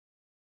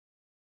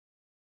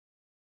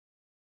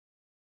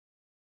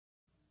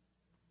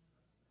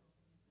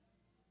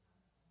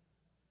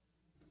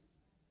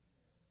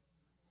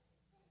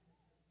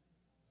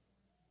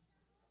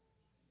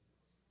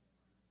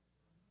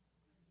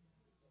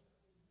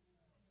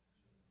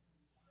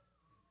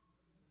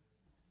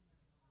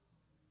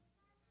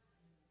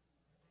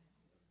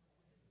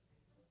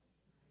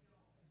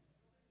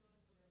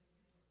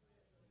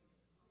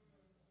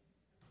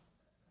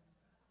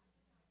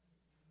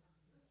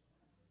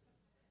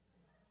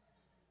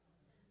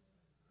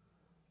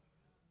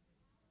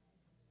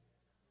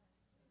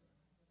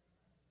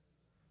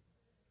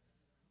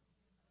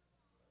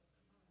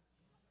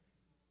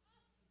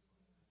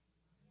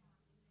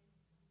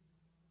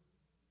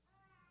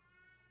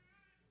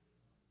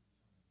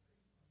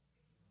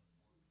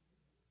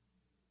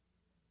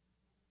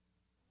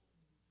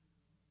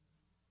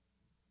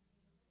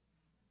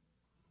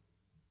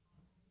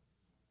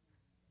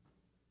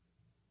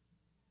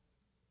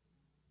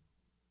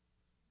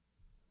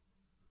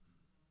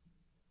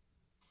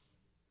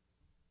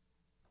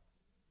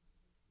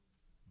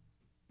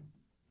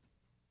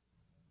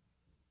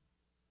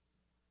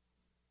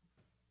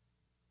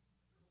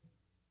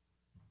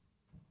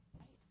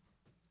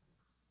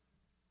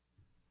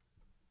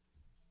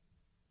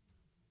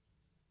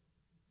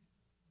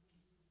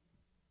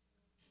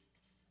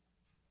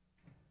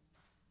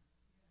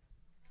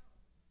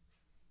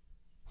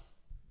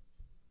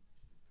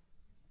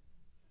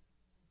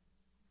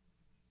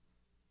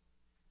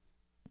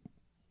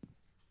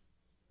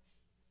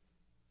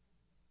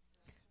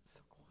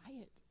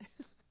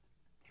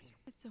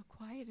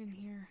quiet in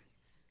here.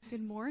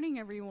 Good morning,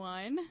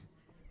 everyone.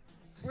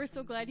 We're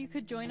so glad you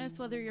could join us,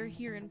 whether you're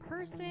here in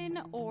person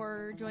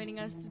or joining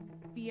us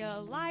via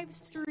live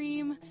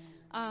stream,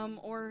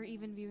 or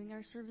even viewing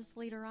our service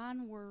later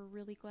on. We're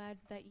really glad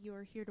that you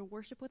are here to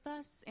worship with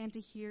us and to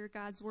hear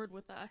God's word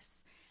with us.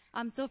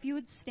 So if you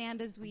would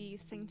stand as we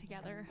sing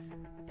together.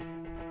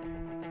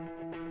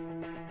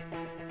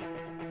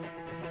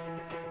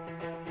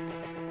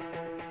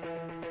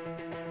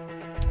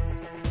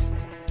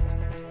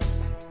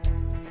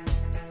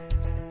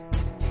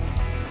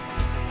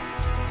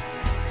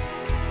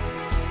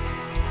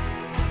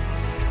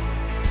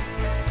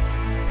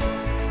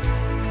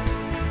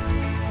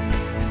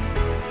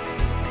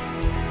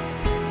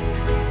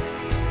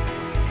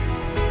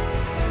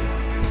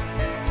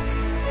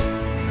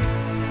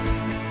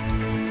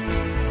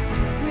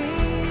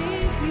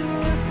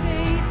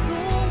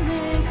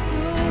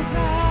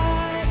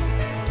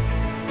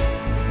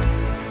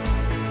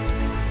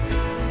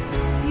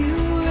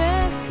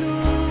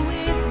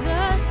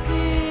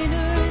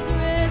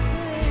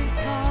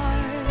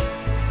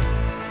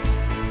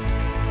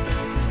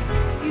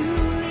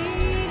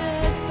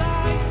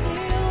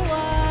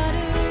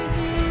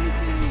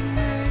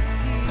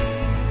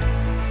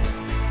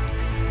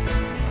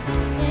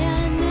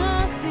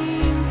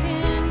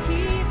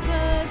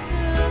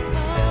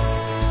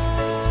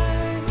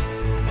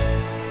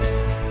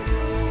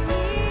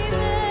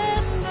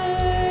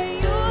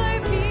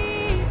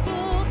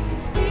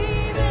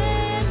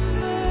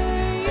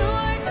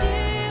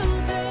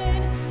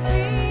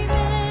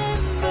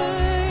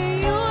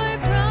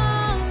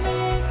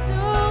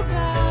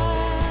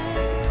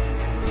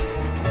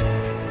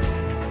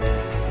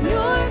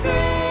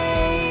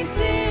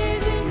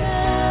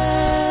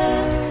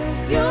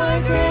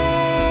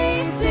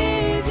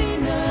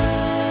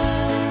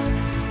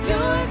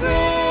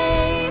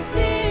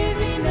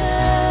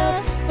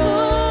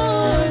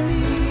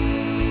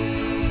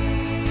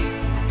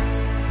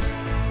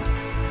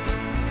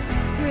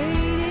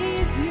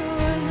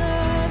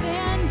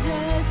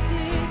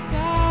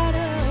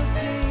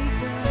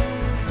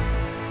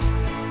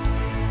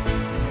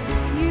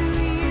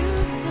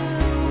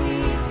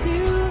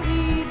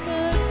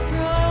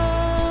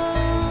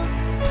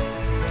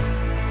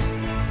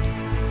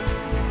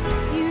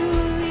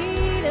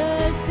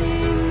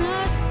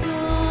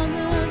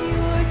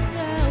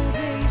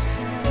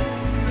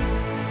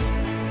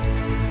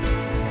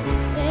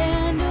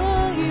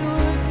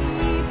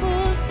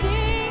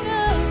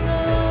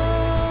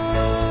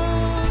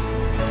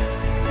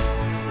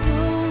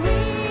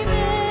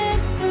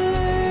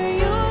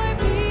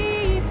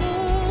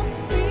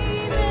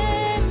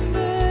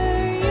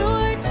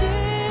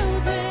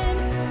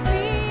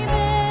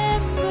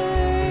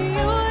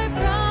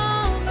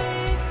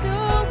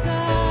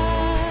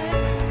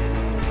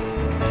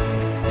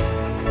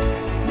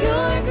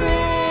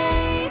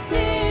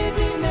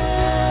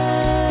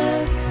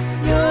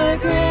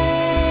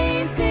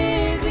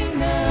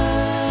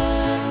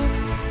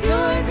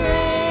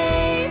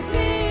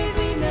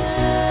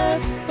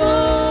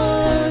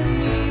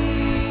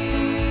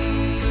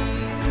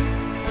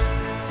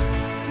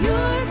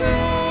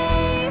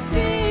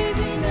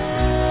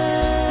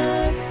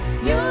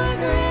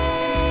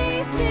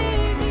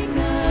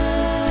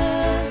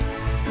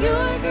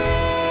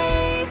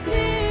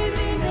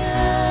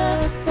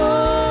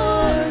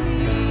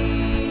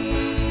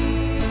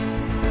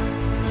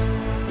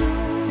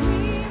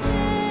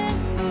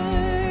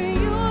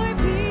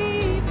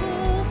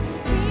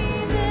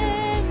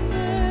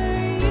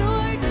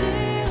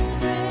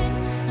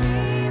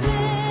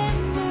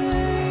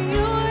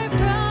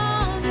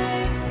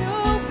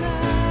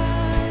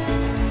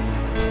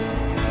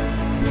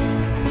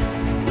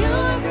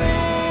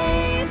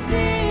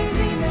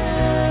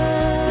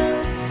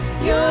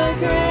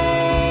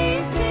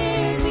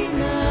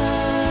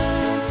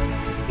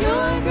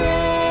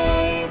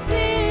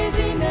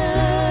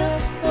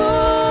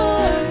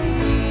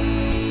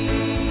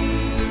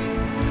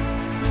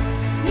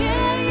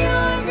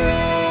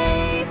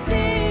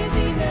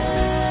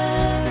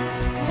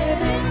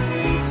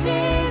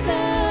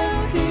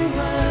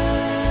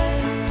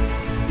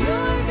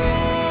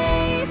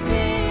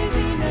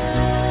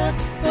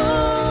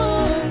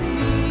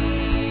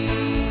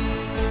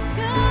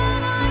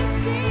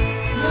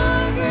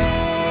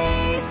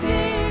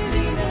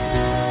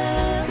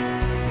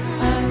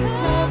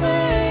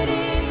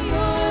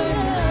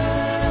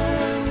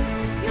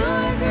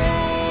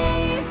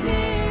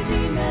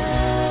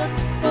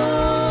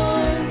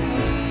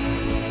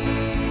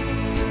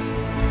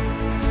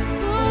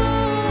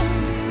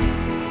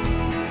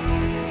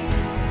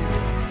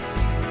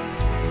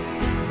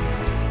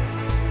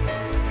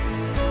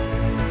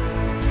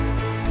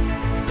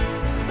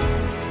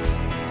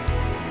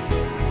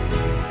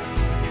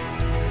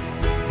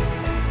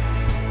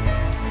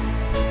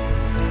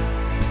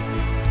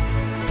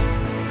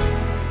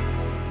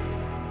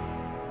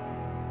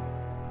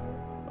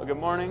 Well, good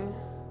morning.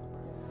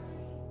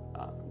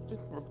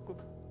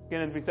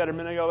 Again, as we said a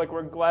minute ago,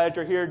 we're glad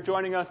you're here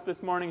joining us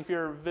this morning. If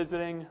you're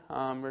visiting,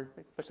 we're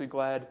especially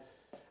glad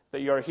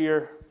that you are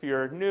here. If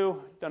you're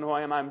new, don't know who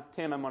I am, I'm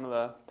Tim. I'm one of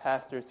the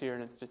pastors here,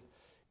 and it's just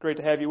great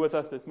to have you with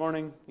us this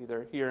morning,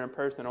 either here in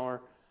person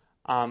or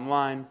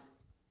online.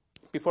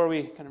 Before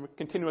we kind of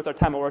continue with our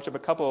time of worship, a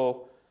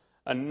couple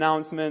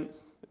announcements.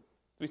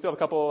 We still have a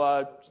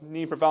couple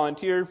need for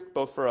volunteers,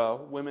 both for a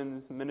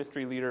women's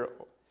ministry leader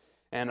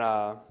and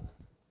a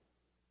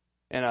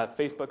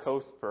Facebook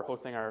host for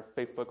hosting our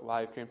Facebook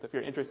live stream. So if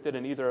you're interested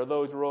in either of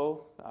those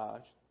roles, I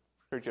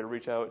encourage you to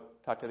reach out,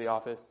 talk to the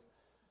office.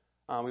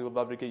 We would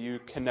love to get you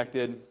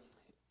connected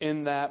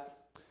in that.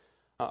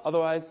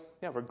 Otherwise,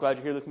 we're glad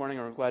you're here this morning,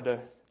 and we're glad to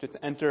just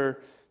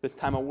enter this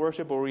time of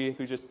worship where we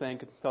just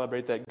thank and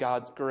celebrate that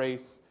God's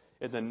grace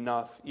is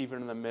enough,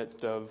 even in the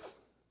midst of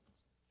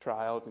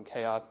trials and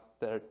chaos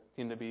that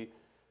seem to be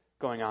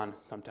going on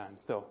sometimes.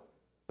 So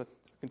let's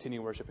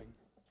continue worshiping.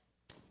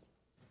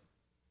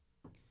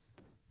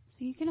 So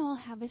you can all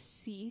have a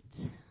seat.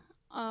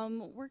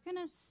 We're going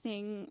to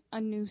sing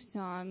a new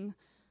song,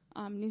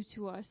 new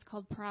to us,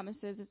 called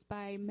Promises. It's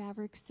by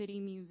Maverick City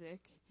Music.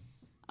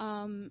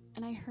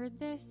 And I heard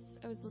this,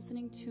 I was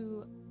listening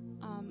to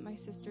my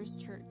sister's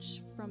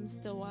church from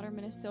Stillwater,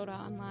 Minnesota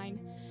online.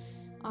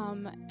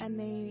 And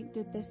they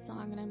did this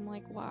song, and I'm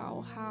like,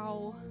 wow,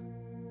 how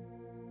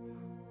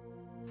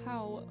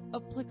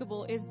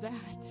applicable is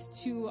that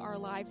to our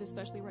lives,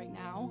 especially right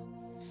now?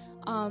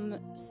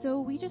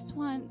 So we just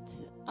want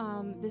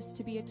this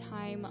to be a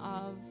time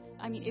of,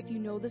 if you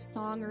know the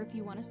song or if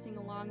you want to sing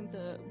along,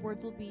 the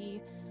words will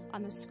be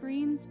on the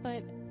screens,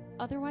 but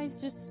otherwise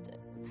just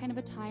kind of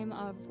a time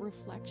of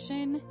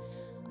reflection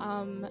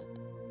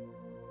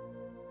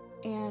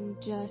and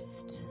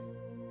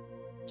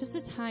just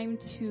a time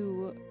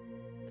to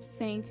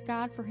thank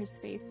God for His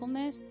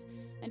faithfulness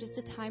and just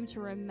a time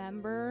to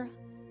remember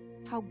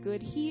how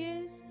good He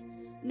is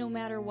no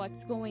matter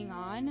what's going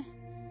on.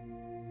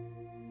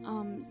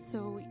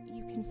 So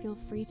you can feel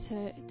free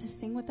to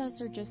sing with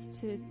us or just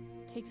to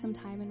take some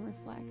time and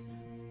reflect.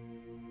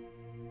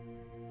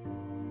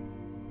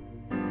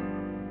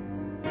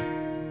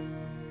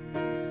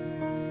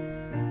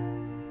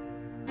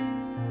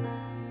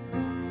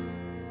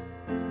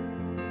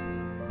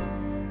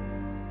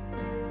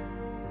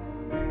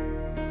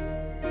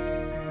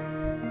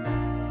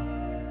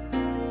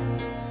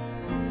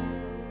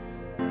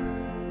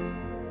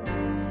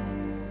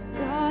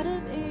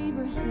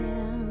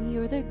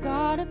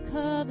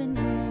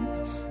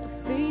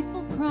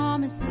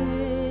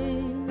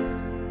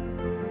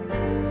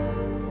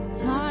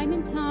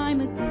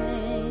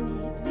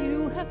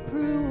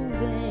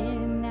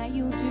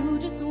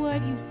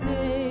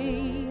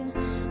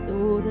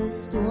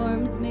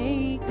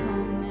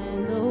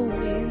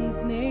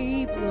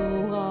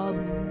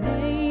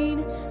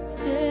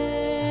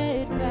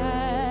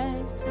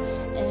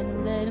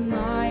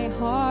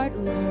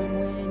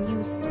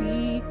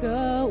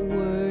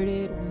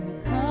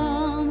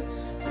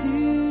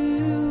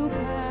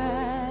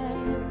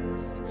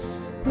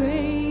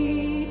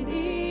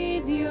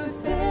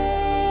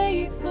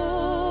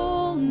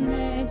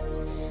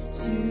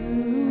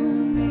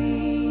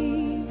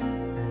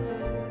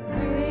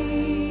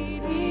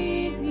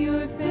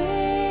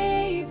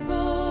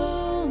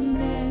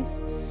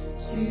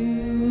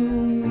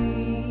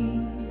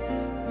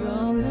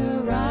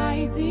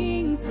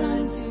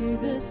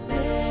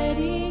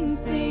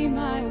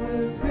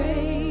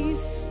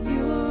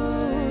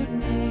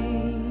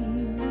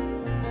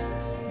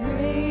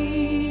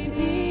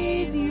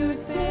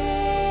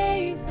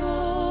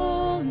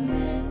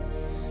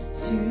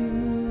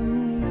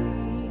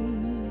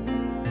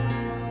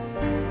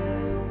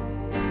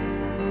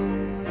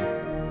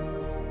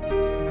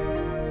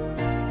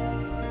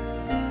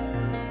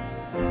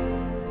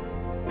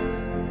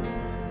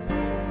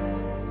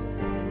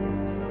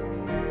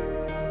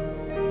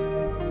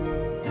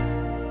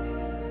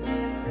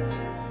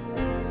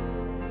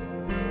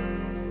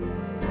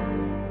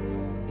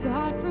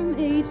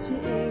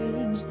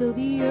 Though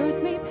the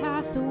earth may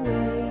pass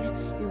away,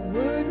 your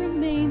word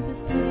remains the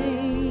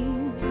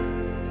same.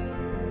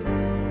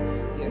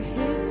 Your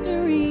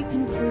history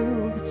can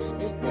prove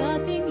there's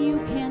nothing you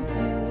can't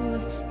do.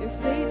 You're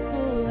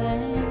faithful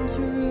and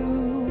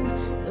true.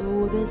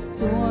 Though the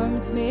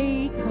storms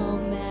may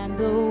come and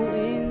the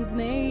winds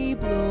may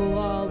blow,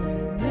 I'll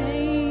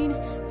remain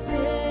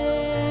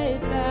steadfast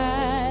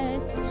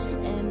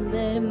and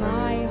let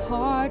my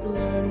heart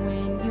learn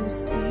when you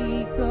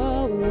speak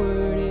a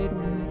word, it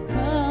will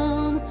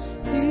come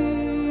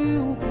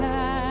to pass.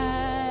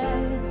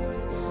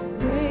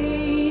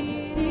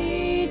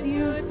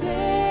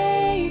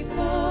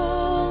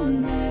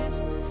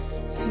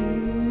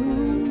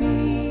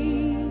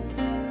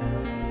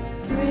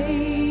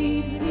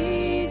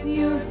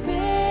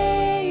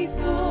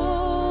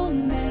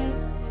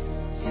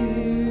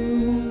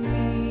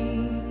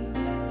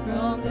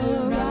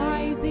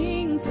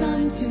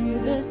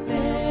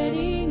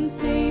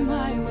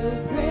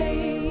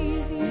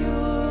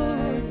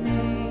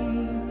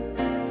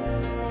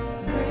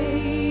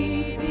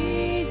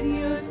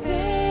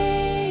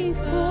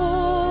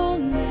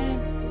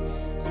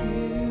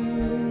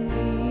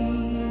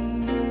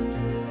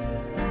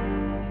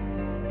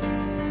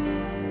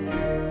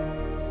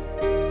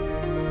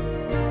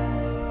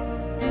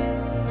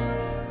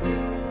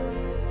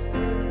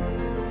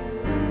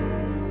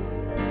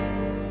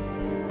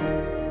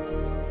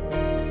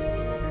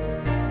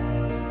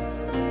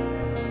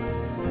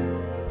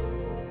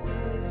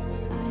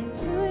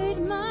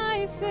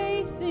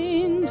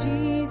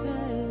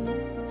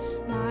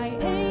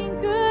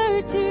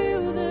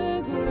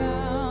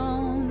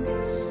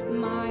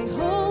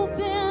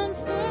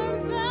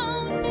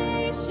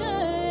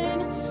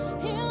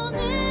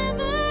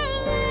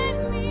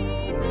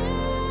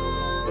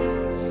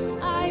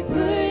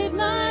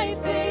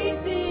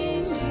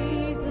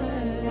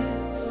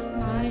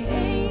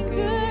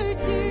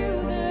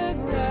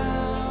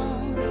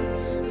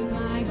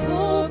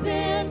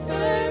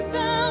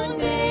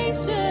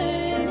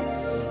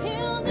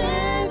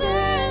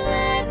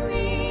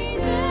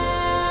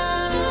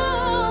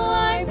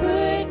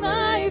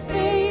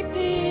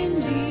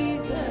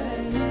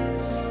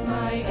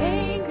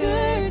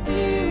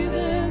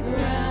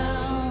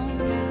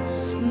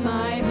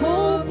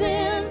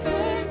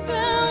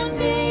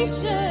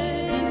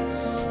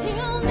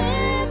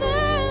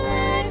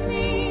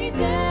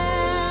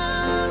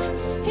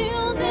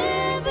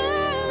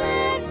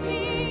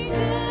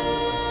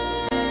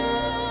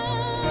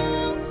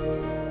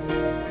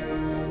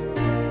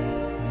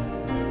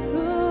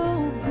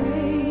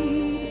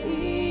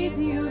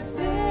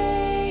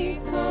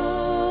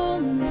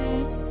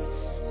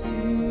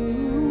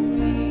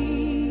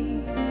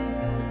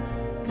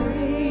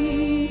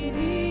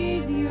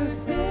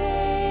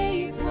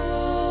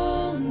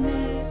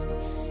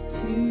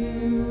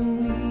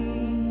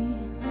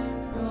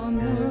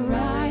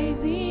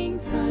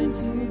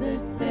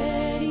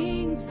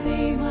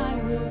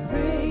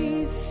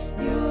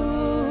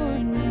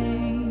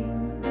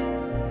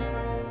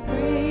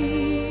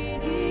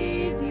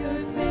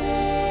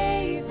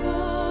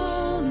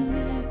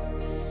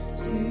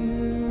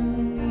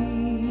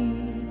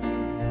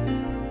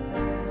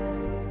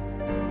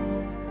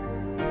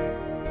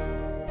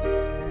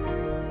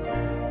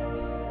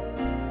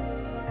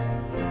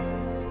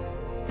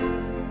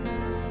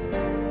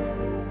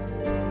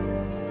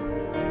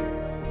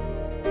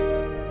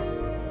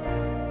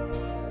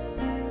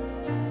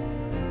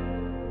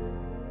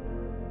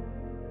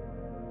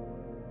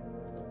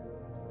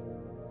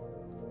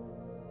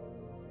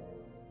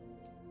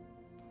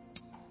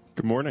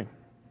 Good morning.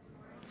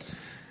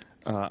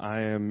 I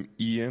am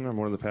Ian. I'm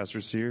one of the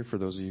pastors here, for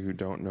those of you who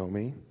don't know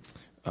me.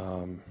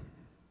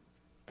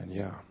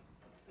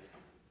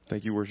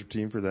 Thank you, worship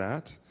team, for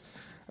that.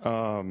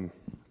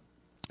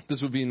 This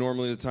would be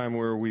normally the time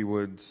where we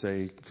would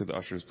say, could the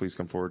ushers please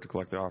come forward to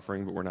collect the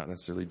offering, but we're not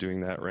necessarily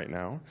doing that right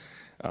now.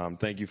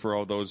 Thank you for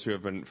all those who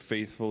have been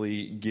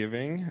faithfully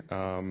giving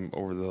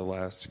over the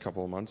last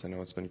couple of months. I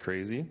know it's been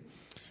crazy.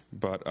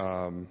 But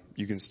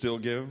you can still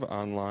give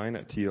online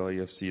at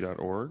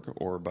tlefc.org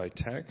or by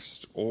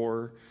text,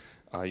 or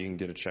you can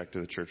get a check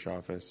to the church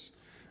office.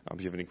 If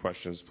you have any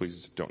questions,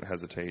 please don't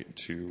hesitate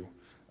to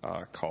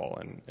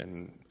call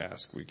and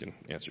ask. We can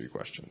answer your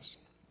questions.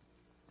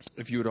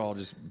 If you would all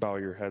just bow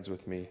your heads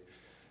with me,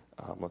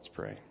 let's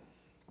pray.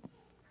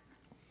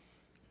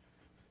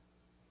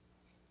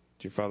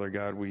 Dear Father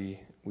God, we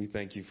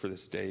thank you for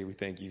this day. We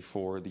thank you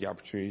for the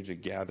opportunity to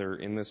gather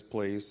in this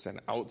place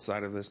and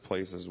outside of this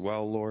place as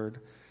well,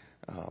 Lord,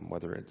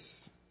 whether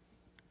it's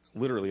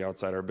literally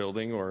outside our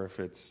building or if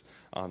it's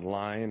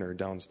online or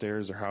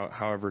downstairs or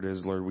however it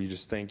is, Lord. We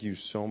just thank you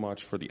so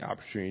much for the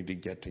opportunity to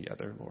get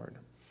together, Lord.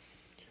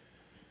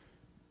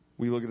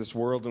 We look at this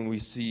world and we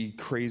see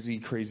crazy,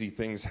 crazy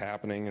things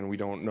happening, and we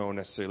don't know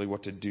necessarily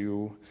what to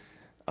do.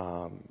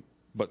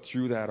 But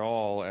through that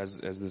all, as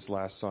this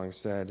last song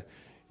said,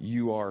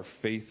 you are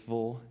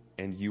faithful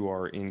and you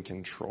are in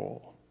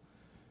control.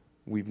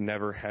 We've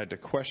never had to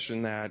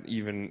question that.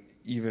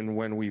 Even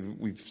when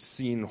we've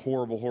seen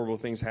horrible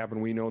things happen,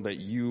 we know that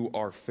you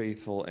are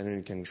faithful and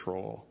in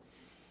control.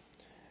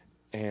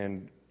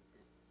 And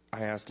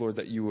I ask, Lord,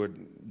 that you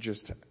would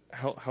just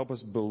help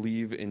us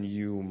believe in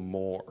you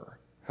more.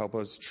 Help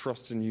us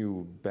trust in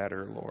you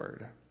better,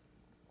 Lord.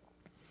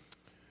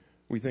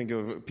 We think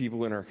of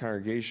people in our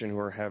congregation who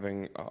are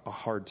having a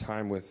hard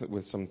time with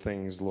some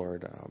things,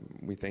 Lord.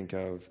 We think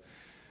of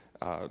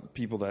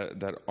people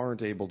that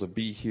aren't able to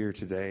be here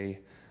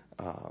today.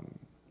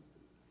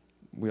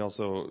 We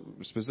also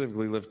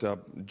specifically lift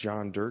up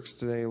John Dirks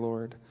today,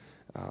 Lord,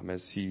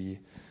 as he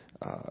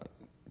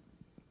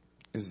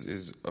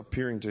is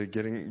appearing to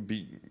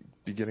be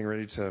getting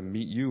ready to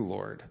meet you,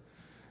 Lord.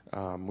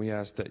 We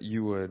ask that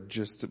you would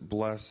just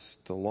bless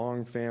the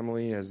Long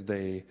family as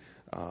they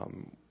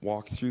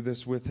walk through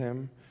this with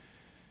him.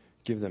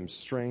 Give them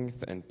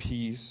strength and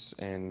peace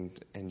and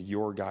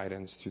your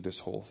guidance through this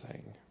whole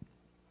thing.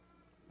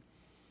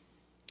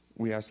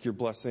 We ask your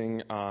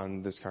blessing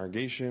on this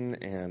congregation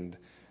and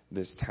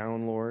this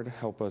town, Lord.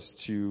 Help us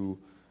to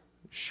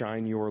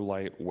shine your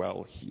light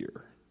well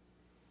here.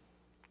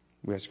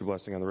 We ask your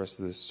blessing on the rest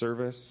of this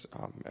service.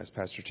 As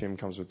Pastor Tim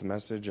comes with the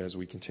message, as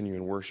we continue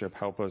in worship,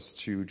 help us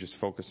to just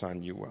focus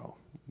on you well.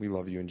 We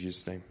love you in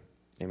Jesus' name.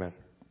 Amen.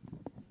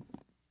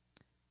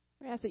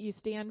 I ask that you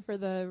stand for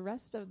the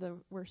rest of the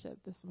worship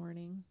this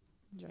morning.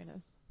 Join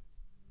us.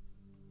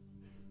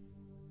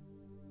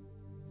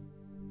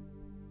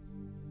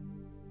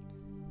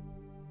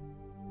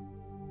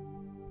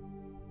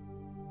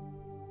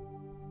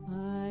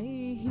 I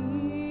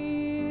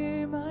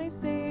hear my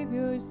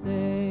Savior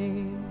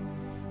say,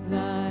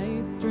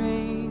 thy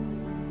strength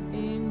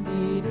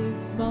indeed is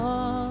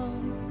small.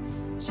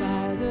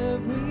 Child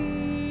of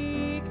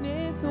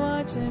weakness,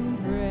 watch and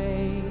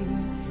pray.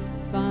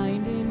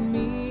 Find in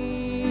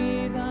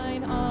me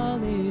thine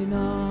all in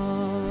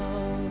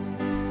all.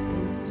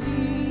 'Cause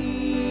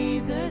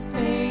Jesus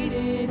paid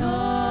it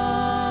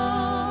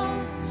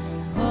all.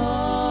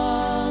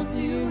 All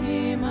to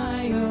him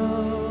I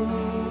owe.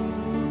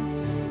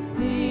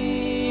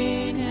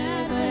 Sin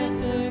had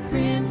left a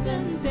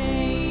crimson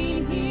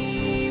stain.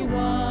 He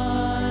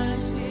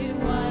washed it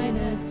white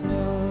as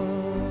snow.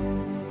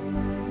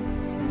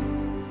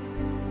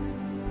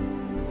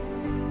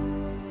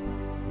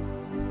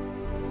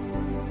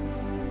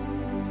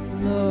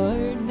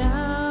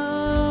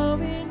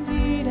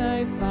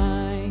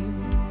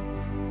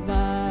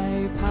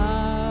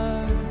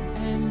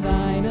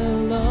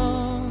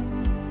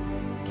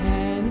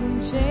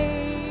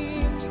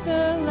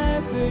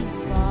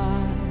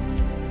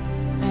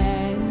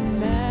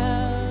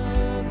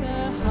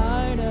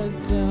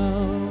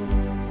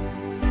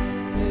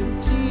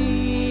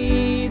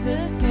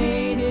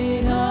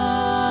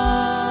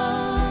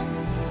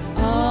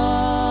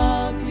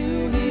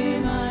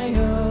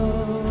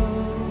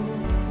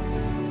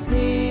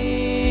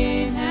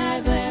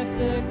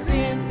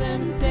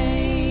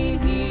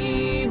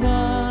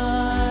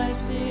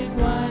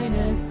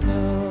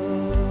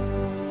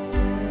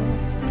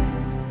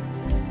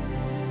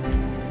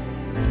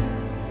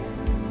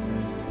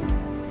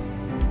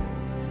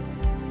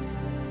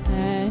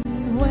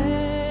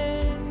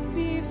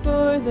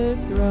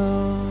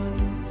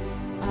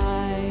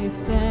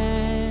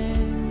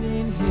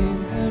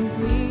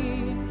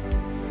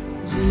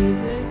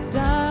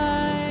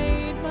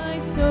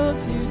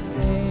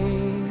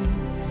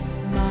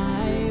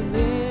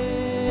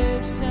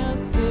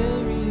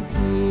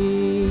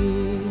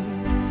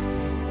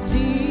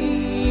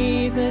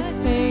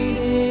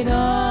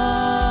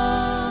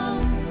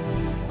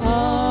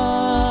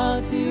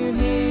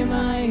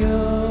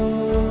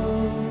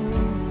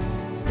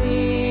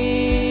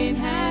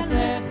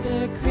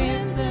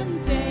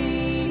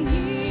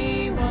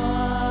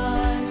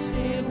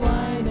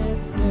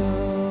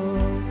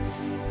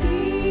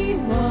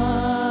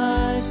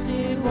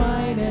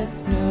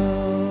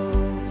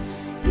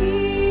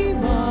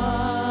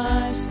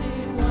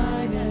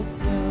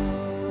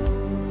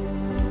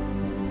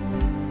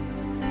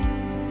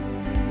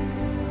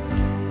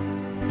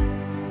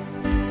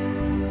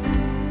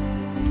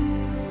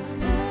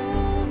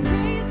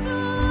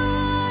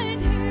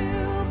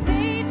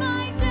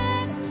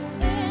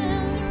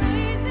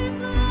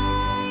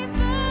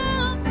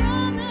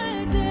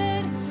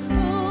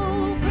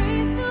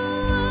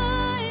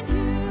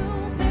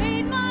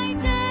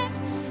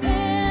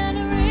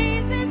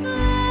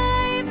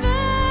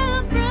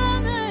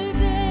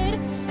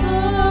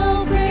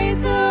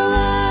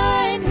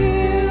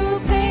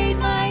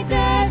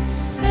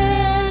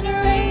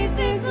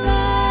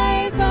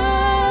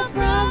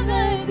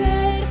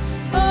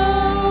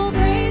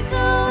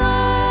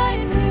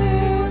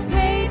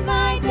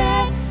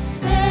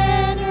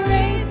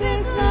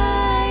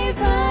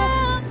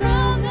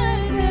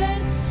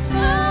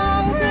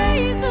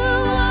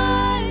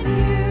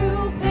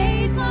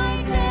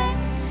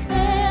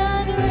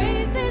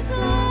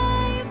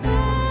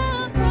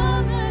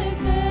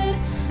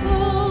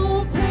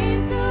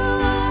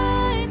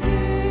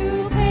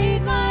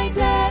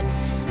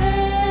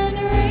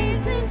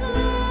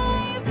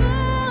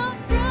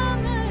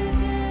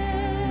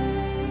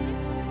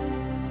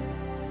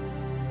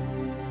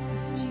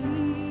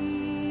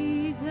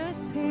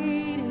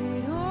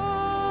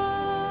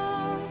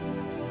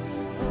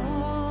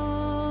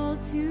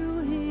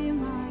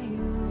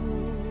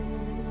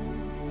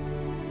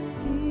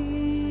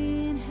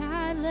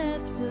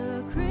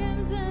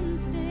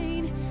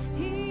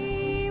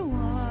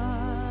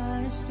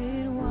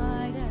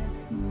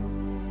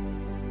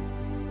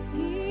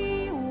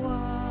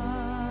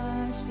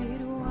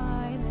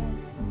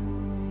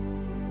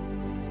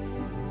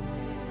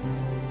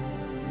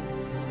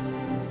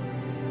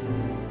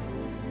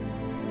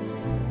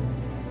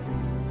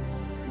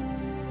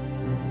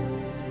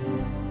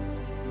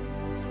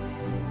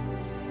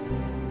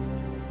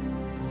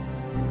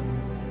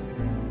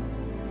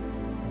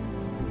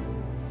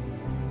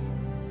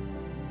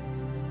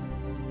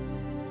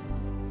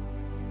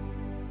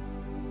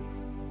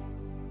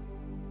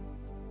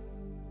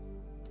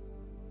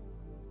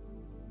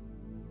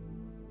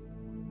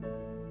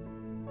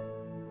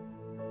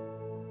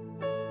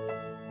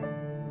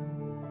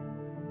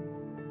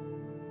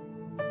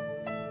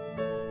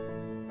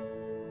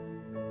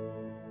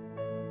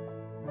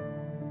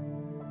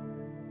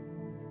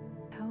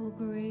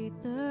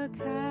 the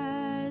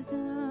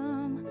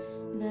chasm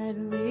that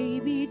lay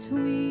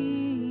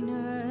between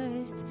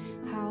us,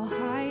 how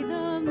high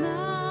the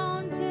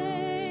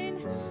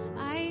mountain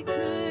I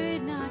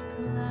could not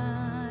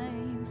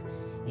climb.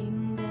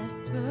 In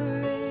desperation,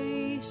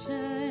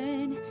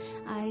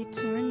 I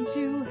turned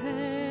to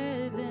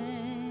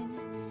heaven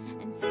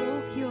and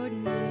spoke your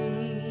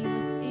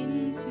name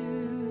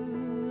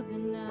into the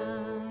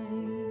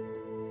night.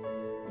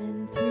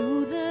 Then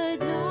through the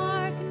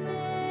darkness,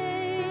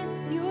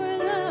 your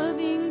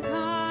loving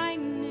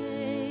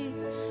kindness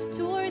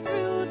tore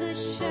through the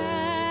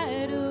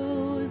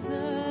shadows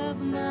of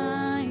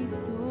my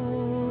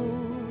soul.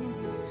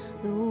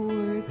 The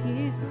work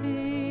is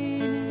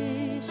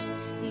finished,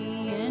 the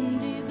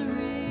end is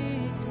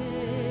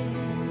written.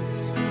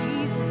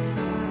 Jesus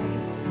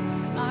Christ,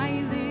 my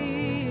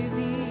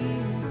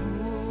living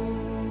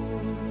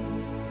hope.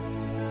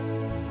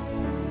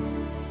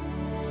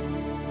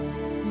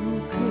 Who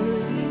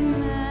could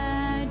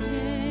imagine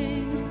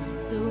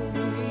so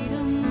great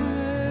a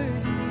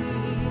mercy?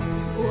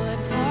 What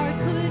heart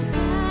could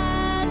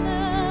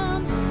fathom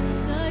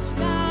such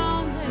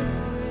boundless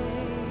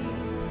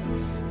grace?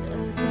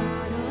 The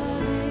God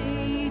of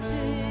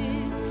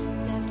ages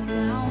stepped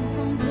down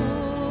from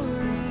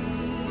glory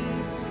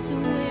to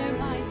wear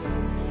my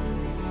sin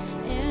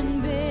and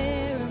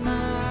bear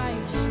my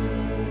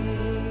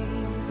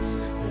shame.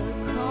 The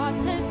cross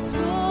has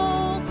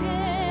spoken,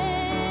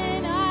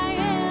 I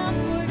am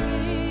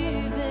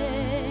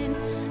forgiven.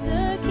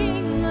 The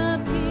King of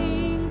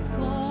Kings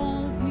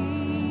calls me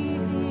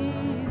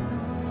his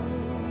own.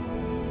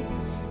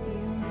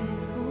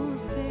 Beautiful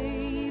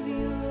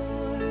Savior,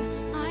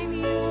 I'm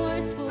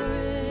yours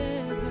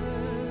forever.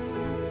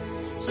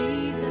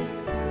 Jesus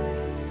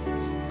Christ,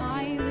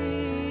 my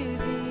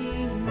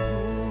living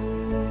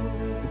hope.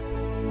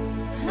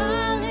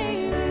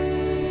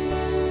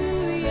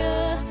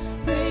 Hallelujah,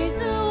 praise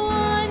the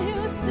one who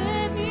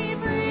set me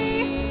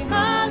free.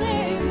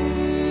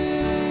 Hallelujah,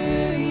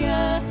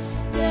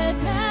 death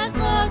has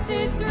lost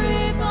its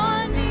grip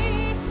on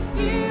me.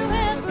 You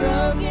have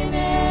broken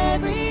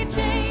every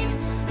chain.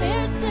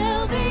 There's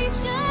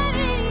salvation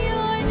in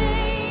your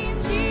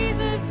name,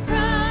 Jesus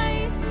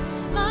Christ,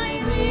 my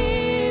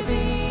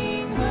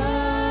living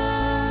hope.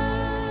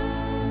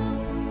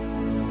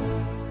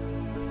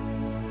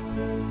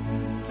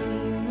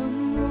 Came the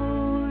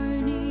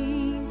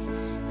morning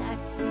that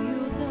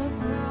sealed the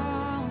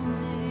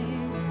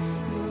promise.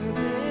 Your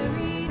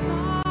buried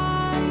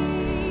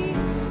body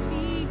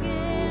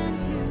began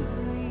to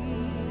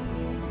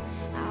breathe.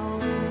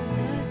 Out of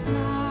the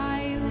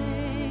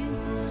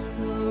silence,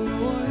 the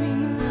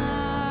roaring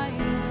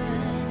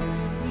lion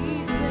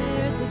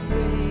declared the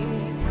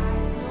grave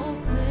has no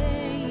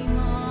claim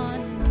on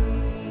me.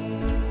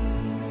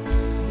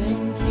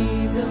 Then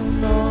came the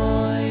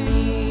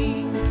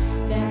morning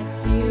that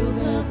sealed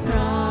the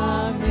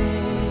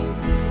promise.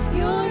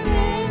 Your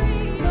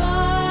buried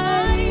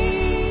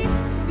body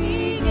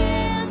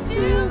began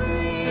to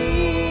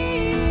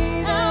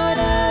breathe. Out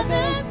of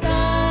the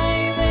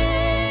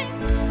silence,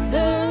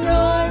 the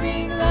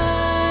roaring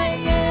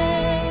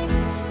lion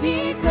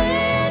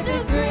declared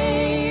the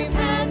grave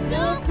has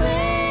no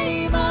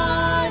claim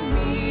on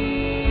me.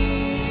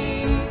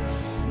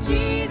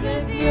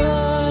 Jesus,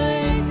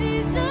 yours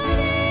is the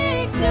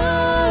victory.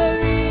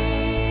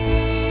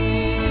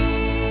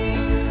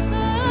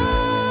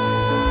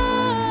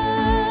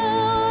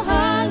 Oh,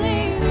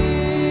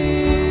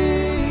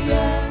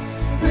 hallelujah,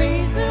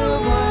 praise the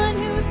one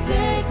who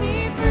set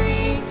me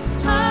free.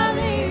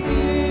 Hallelujah,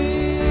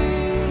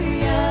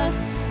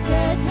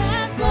 death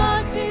has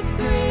lost its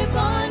grip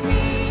on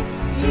me.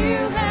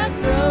 You have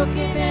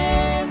broken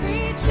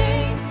every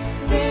chain.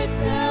 There's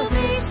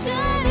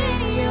salvation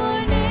in your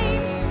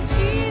name,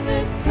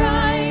 Jesus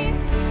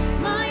Christ,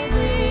 my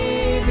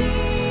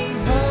living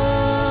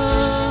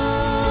hope.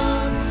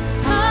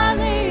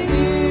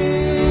 Hallelujah,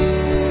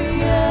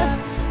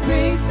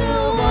 praise the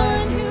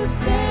one who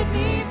set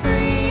me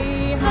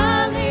free.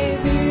 Hallelujah,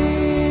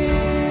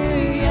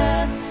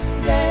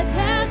 death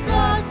has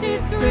lost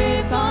its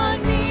grip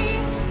on me.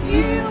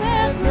 You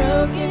have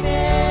broken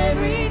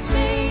every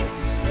chain.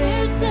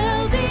 There's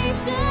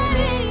salvation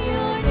in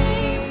your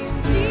name,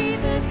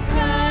 Jesus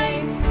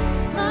Christ,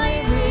 my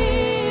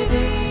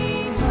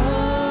living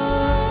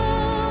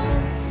hope.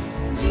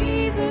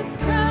 Jesus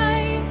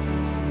Christ,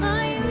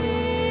 my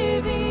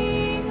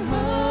living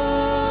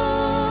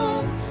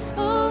hope.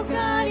 Oh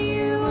God,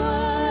 you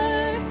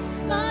are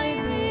my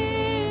living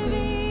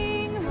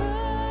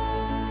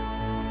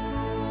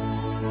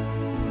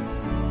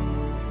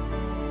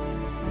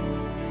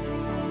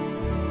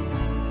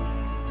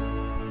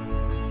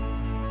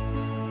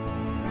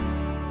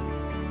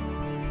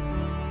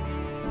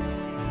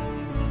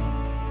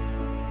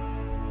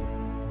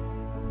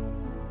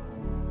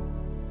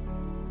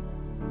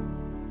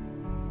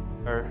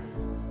Are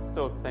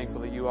so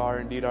thankful that you are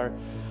indeed our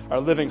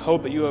living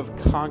hope, that you have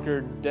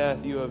conquered death,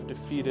 you have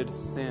defeated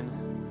sin.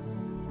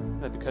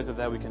 That because of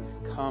that we can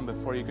come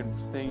before you, can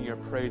sing your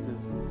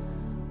praises,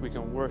 we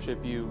can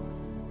worship you,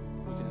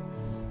 we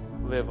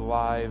can live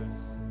lives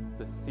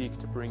to seek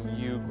to bring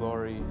you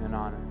glory and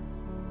honor.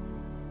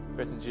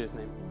 Pray in Jesus'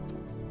 name.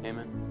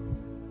 Amen.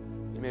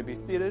 You may be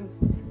seated.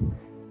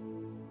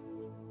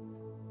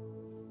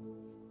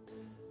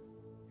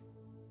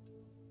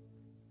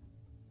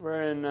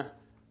 We're in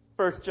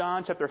 1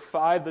 John chapter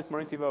 5 this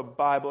morning. If you have a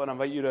Bible, and I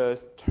invite you to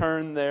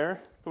turn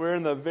there. We're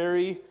in the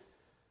very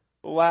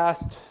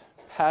last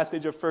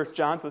passage of 1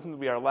 John. So this will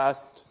be our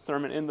last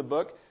sermon in the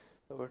book.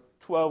 So we're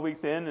 12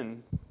 weeks in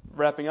and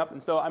wrapping up.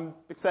 And so I'm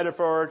excited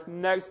for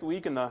next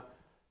week and the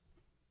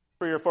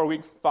 3 or 4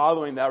 weeks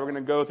following that. We're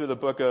going to go through the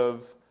book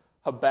of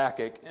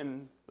Habakkuk.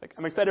 And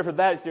I'm excited for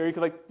that series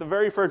because the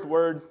very first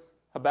words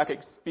Habakkuk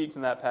speaks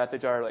in that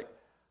passage are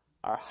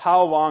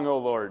how long, O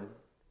Lord?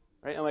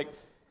 Right? And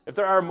if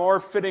there are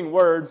more fitting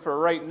words for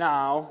right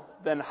now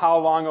than how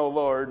long, O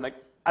Lord,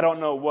 I don't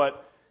know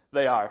what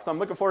they are. So I'm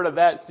looking forward to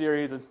that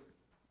series as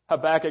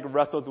Habakkuk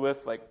wrestles with,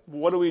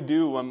 what do we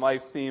do when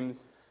life seems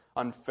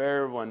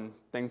unfair, when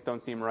things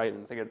don't seem right?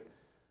 And I think it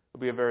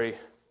will be a very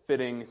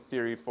fitting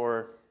series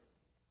for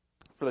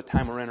the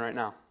time we're in right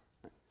now.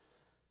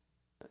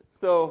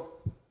 So,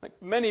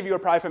 many of you are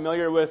probably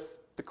familiar with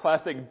the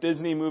classic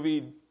Disney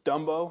movie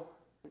Dumbo.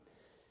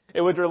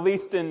 It was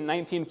released in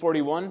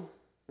 1941,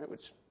 which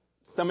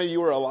some of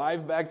you were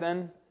alive back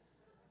then.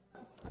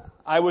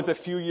 I was a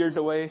few years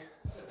away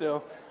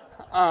still.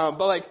 But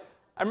I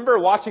remember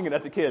watching it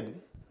as a kid,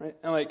 right?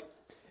 And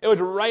it was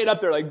right up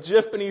there,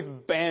 just beneath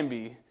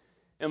Bambi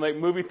in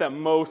movies that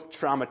most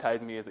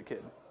traumatized me as a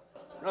kid.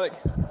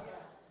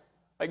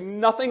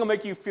 Nothing will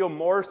make you feel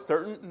more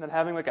certain than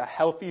having a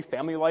healthy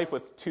family life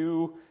with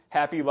 2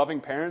 happy, loving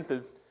parents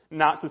is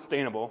not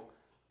sustainable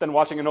than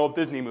watching an old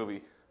Disney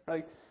movie.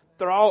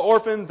 They're all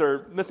orphans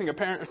or missing a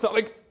parent or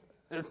something.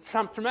 It's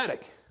traumatic.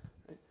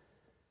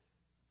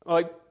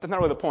 Well, that's not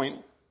really the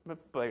point, but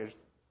it's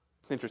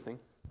interesting.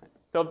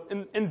 So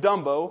in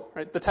Dumbo,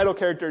 right, the title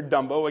character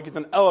Dumbo, he's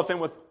an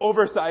elephant with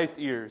oversized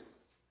ears.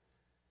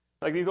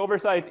 These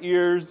oversized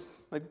ears,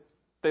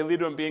 they lead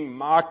to him being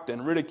mocked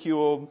and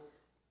ridiculed.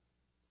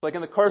 In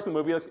the course of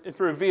the movie, it's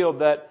revealed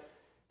that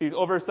these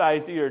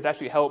oversized ears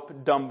actually help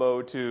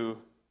Dumbo to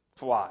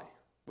fly,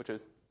 which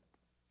is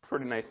a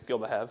pretty nice skill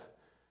to have.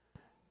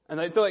 And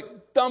so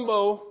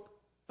Dumbo,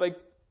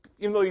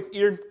 even though these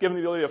ears give him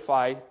the ability to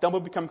fly,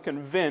 Dumbo becomes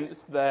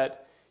convinced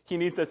that he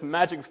needs this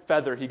magic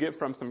feather he gets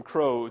from some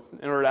crows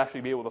in order to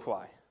actually be able to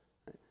fly.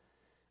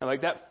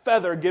 And that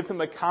feather gives him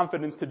the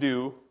confidence to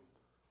do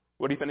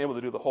what he's been able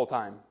to do the whole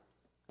time.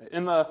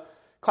 In the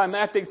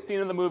climactic scene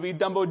of the movie,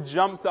 Dumbo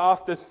jumps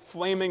off this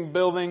flaming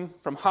building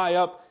from high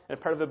up as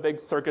part of a big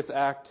circus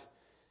act.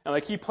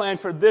 And he planned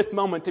for this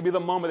moment to be the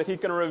moment that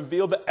he's going to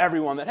reveal to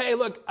everyone that, hey,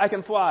 look, I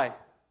can fly.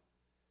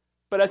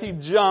 But as he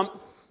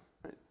jumps,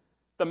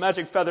 the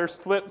magic feather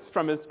slips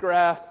from his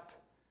grasp,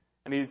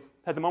 and he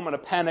has a moment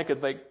of panic.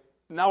 It's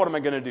now what am I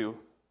going to do?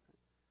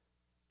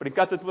 But he's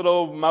got this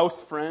little mouse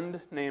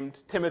friend named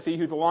Timothy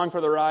who's along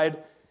for the ride,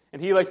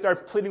 and he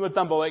starts pleading with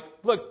Dumbo,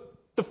 look,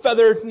 the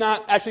feather's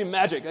not actually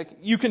magic.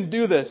 You can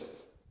do this.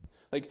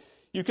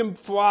 You can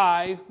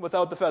fly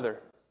without the feather.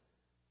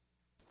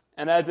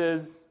 And as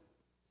is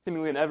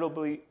seemingly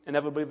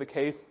inevitably the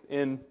case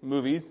in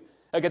movies,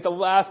 at the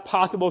last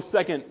possible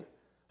second,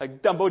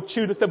 Dumbo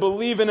chooses to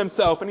believe in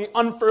himself, and he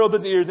unfurls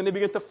his ears, and he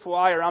begins to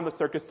fly around the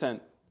circus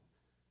tent.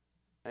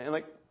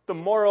 And the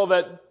moral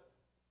that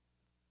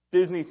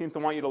Disney seems to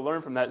want you to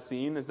learn from that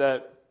scene is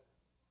that,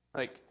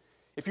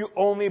 if you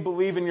only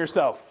believe in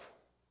yourself,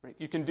 right,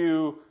 you can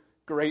do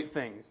great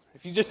things.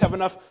 If you just have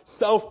enough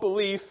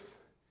self-belief,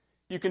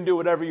 you can do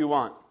whatever you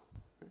want.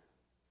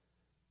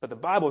 But the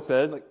Bible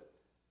says,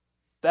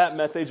 that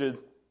message is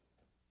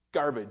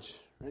garbage.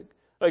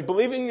 Right?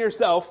 Believing in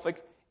yourself,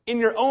 in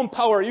your own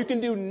power, you can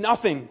do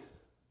nothing.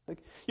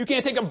 You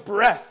can't take a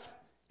breath.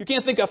 You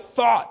can't think a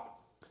thought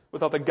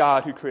without the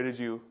God who created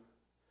you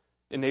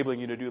enabling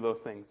you to do those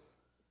things.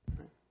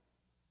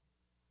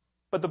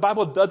 But the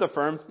Bible does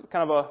affirm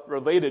kind of a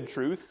related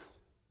truth,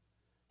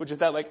 which is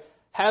that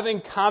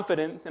having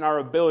confidence in our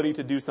ability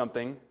to do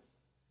something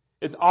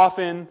is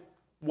often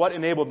what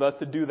enables us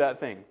to do that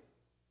thing.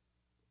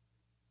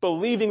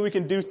 Believing we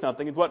can do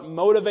something is what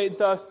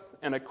motivates us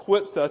and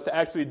equips us to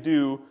actually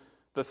do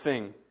the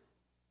thing.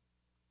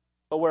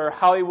 But where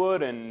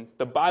Hollywood and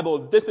the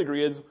Bible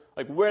disagree is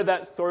where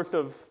that source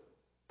of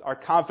our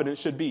confidence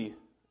should be.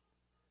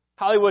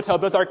 Hollywood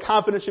tells us our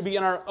confidence should be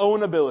in our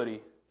own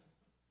ability.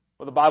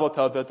 Well, the Bible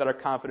tells us that our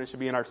confidence should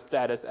be in our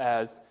status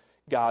as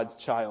God's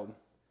child.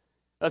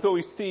 That's what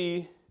we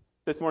see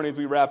this morning as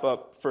we wrap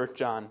up 1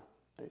 John.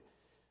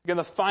 Again,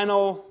 the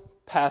final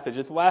passage,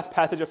 this last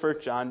passage of 1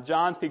 John,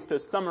 John seeks to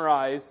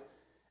summarize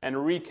and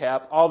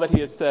recap all that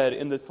he has said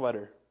in this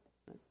letter.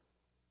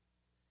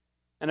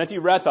 And as he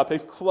wraps up,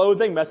 his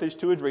closing message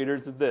to his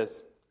readers is this: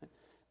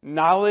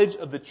 knowledge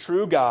of the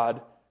true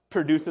God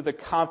produces a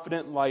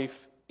confident life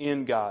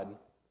in God.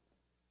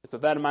 And so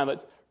with that in mind,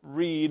 let's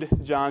read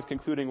John's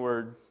concluding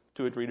word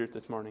to his readers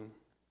this morning.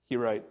 He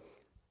writes,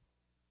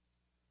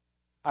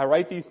 I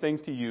write these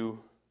things to you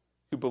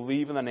who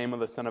believe in the name of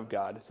the Son of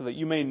God, so that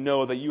you may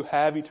know that you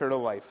have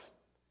eternal life.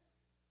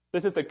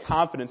 This is the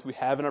confidence we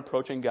have in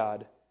approaching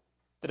God,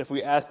 that if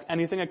we ask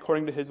anything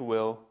according to His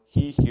will,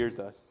 He hears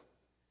us.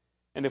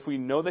 And if we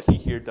know that He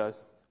hears us,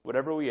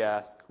 whatever we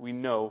ask, we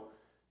know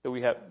that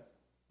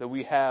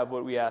we have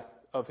what we ask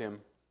of Him.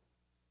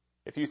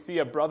 If you see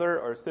a brother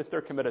or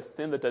sister commit a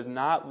sin that does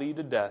not lead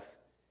to death,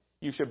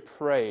 you should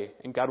pray,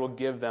 and God will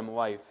give them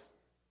life.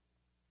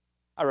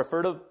 I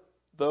refer to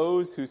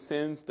those whose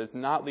sin does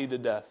not lead to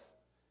death.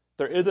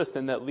 There is a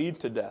sin that leads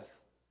to death.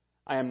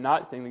 I am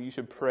not saying that you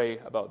should pray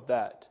about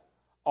that.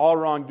 All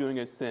wrongdoing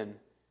is sin,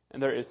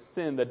 and there is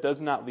sin that does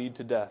not lead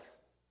to death.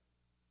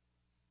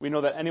 We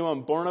know that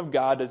anyone born of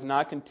God does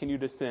not continue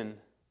to sin.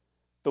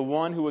 The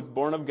one who was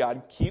born of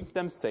God keeps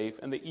them safe,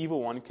 and the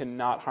evil one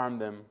cannot harm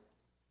them.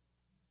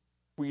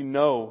 We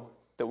know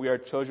that we are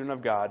children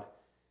of God,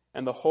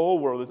 and the whole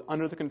world is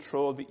under the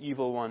control of the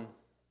evil one.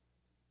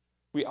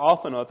 We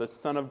also know that the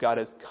Son of God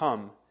has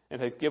come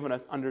and has given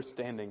us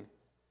understanding,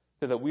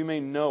 so that we may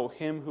know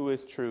Him who is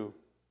true.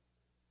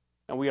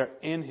 And we are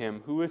in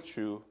Him who is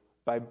true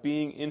by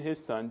being in His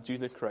Son,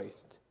 Jesus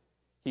Christ.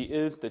 He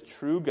is the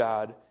true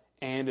God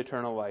and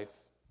eternal life.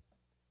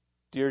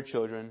 Dear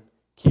children,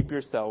 keep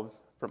yourselves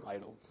from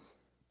idols.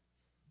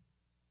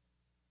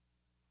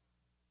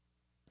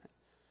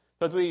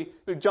 So as we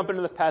jump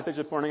into this passage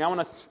this morning, I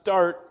want to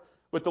start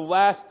with the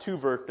last two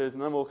verses,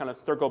 and then we'll kind of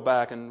circle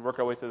back and work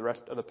our way through the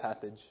rest of the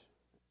passage.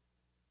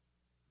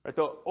 Right,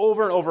 so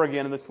over and over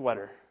again in this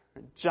letter,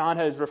 John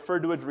has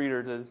referred to his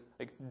readers as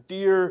like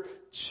dear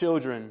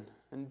children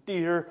and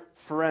dear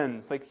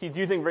friends. Like he's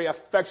using very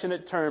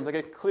affectionate terms. Like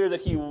it's clear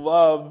that he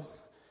loves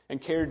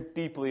and cares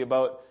deeply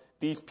about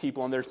these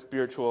people and their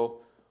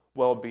spiritual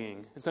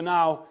well-being. And so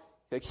now,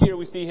 like here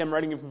we see him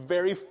writing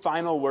very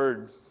final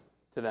words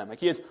to them. Like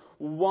he has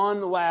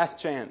one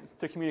last chance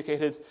to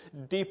communicate his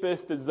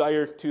deepest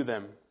desires to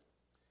them.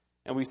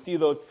 And we see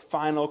those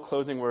final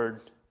closing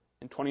words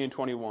in 20 and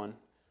 21.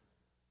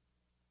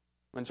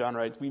 When John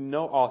writes, we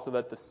know also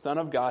that the Son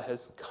of God has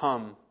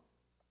come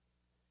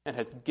and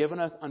has given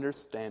us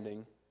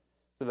understanding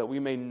so that we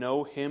may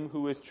know Him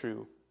who is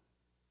true.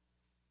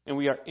 And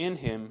we are in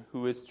Him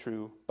who is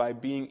true by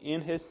being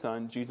in His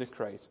Son, Jesus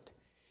Christ.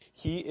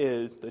 He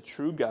is the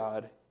true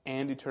God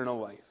and eternal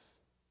life.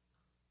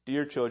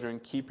 Dear children,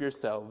 keep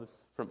yourselves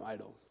from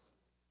idols.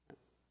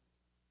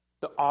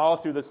 So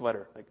all through this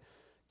letter, like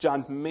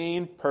John's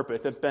main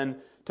purpose has been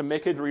to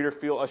make his reader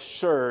feel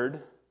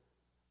assured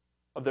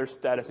of their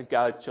status as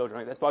God's children.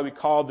 Right? That's why we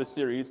call this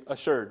series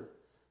Assured.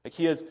 Like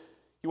he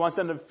wants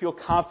them to feel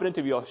confident,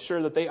 to be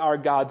assured that they are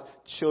God's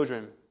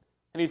children.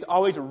 And he's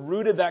always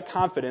rooted that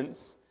confidence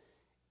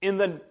in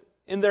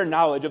their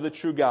knowledge of the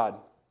true God.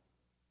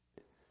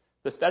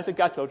 The status of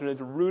God's children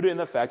is rooted in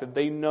the fact that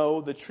they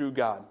know the true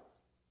God.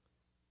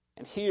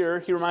 And here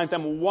he reminds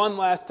them one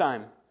last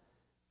time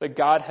that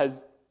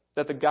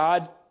the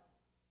God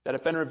that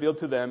has been revealed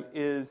to them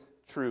is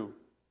true.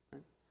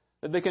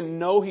 That they can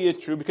know He is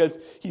true because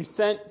He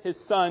sent His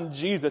Son,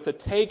 Jesus, to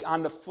take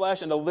on the flesh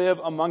and to live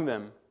among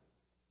them.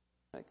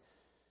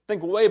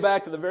 Think way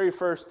back to the very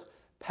first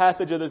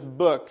passage of this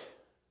book.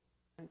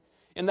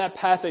 In that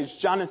passage,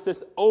 John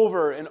insists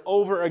over and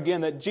over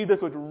again that Jesus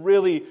was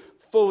really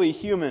fully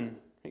human.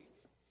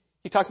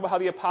 He talks about how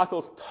the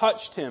apostles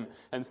touched Him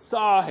and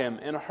saw Him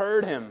and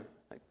heard Him.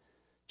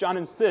 John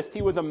insists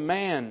He was a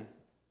man.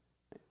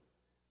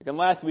 And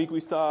last week we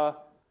saw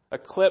a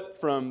clip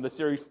from the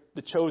series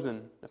The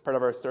Chosen as part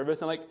of our service.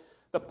 And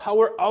the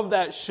power of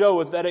that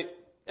show is that it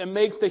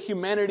makes the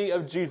humanity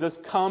of Jesus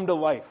come to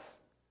life.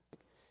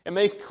 It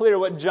makes clear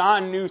what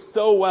John knew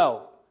so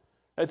well,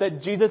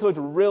 that Jesus was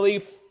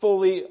really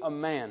fully a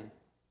man.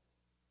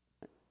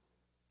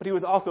 But He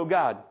was also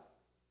God.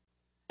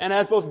 And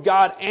as both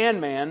God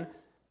and man,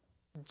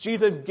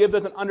 Jesus gives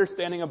us an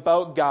understanding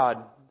about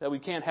God that we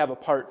can't have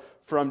apart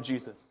from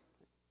Jesus.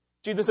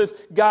 Jesus is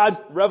God's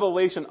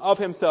revelation of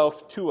Himself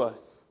to us.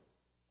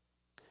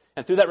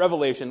 And through that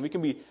revelation, we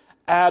can be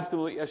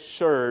absolutely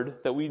assured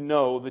that we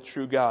know the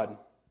true God.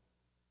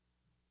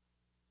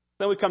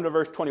 Then we come to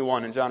verse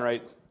 21, and John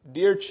writes,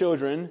 Dear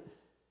children,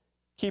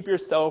 keep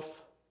yourselves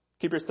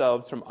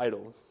from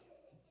idols.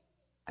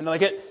 And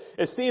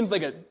it seems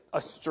like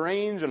a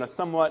strange and a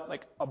somewhat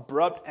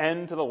abrupt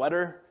end to the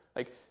letter.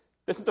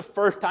 This is the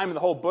first time in the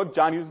whole book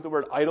John uses the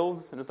word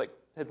idols, and it's like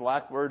his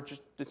last word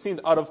just seems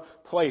out of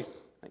place.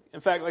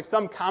 In fact,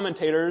 some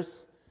commentators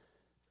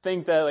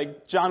think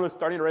that John was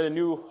starting to write a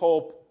new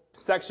whole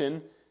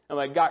section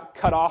and got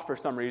cut off for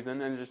some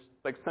reason and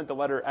just sent the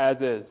letter as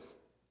is.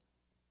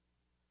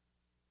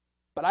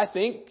 But I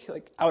think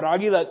I would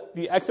argue that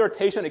the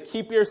exhortation to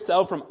keep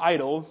yourself from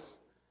idols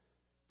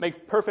makes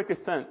perfect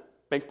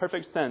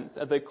sense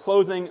as a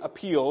closing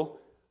appeal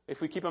if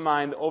we keep in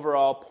mind the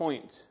overall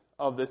point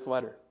of this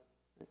letter.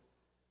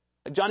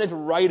 John is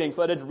writing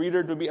so that his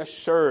readers would be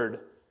assured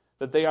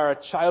that they are a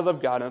child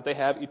of God and that they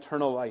have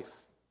eternal life.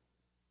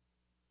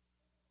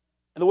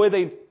 And the way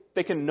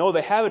they can know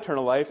they have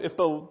eternal life is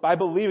by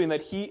believing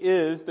that He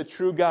is the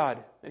true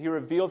God, that He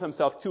reveals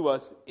Himself to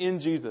us in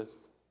Jesus.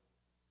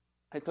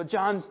 And so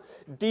John's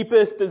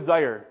deepest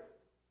desire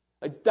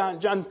Like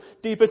John's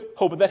deepest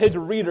hope is that his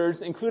readers,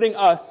 including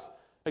us,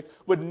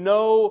 would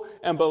know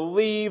and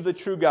believe the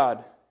true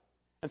God.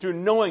 And through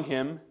knowing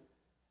him,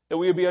 that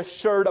we would be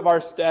assured of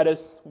our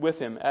status with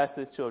him as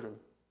his children.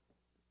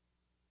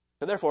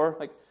 So therefore,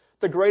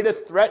 the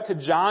greatest threat to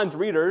John's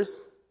readers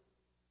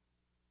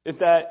is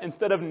that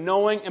instead of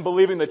knowing and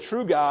believing the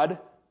true God,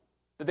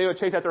 that they would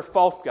chase after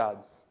false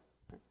gods.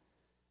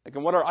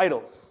 And what are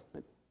idols?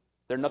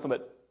 They're nothing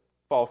but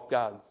false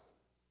gods.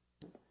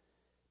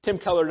 Tim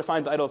Keller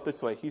defines idols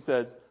this way. He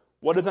says,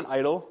 "What is an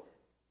idol?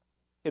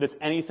 It is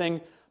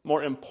anything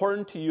more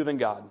important to you than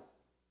God.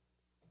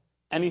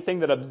 Anything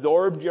that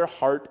absorbs your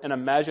heart and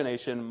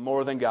imagination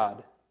more than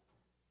God.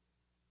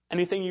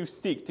 Anything you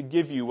seek to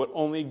give you what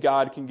only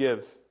God can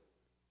give.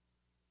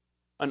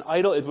 An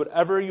idol is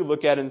whatever you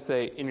look at and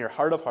say, in your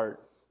heart of heart,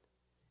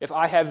 if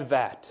I have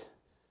that,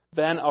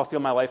 then I'll feel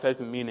my life has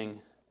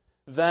meaning.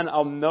 Then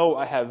I'll know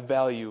I have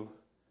value.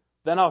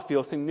 Then I'll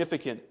feel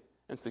significant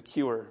and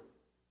secure."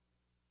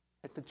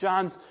 It's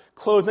John's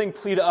closing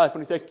plea to us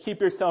when he says, keep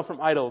yourself from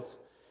idols,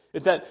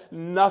 is that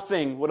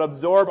nothing would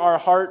absorb our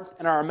heart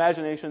and our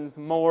imaginations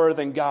more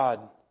than God.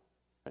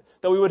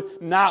 That we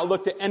would not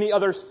look to any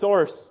other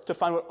source to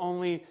find what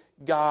only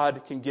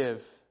God can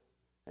give.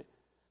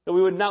 That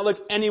we would not look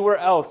anywhere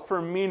else for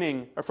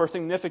meaning or for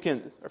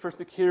significance or for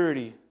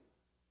security.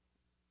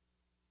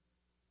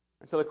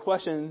 And so the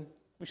question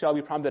we shall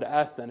be prompted to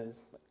ask then is,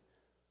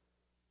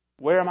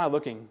 where am I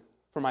looking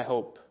for my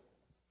hope,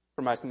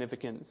 for my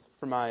significance,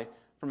 for my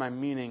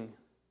meaning?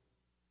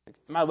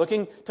 Am I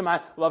looking to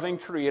my loving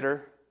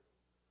Creator,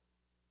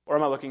 or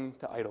am I looking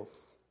to idols?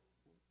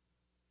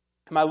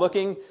 Am I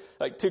looking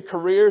to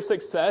career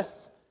success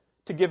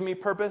to give me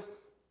purpose,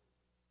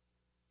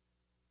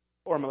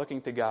 or am I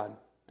looking to God?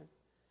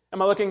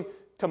 Am I looking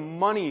to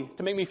money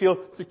to make me feel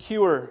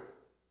secure,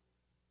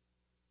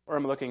 or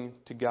am I looking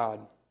to God?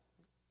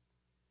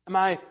 Am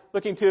I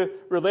looking to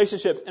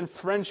relationships and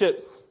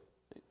friendships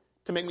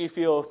to make me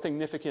feel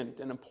significant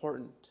and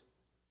important,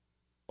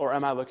 or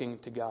am I looking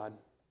to God?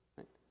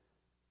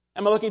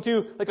 Am I looking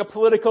to a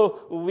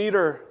political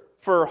leader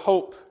for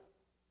hope,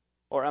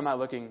 or am I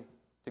looking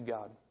to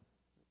God?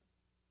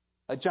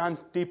 John's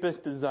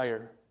deepest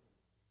desire,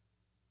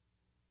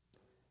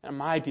 and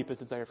my deepest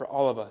desire for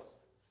all of us,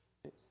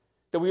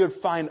 that we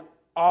would find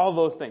all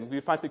those things. We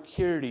would find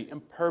security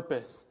and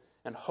purpose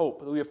and hope.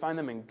 That we would find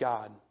them in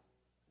God.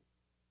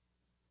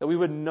 That we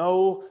would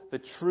know the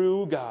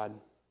true God.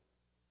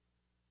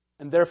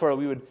 And therefore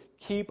we would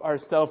keep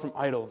ourselves from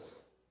idols.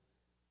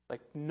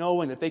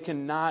 Knowing that they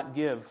cannot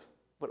give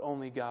what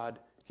only God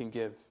can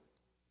give.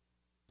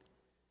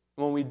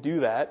 And when we do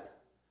that,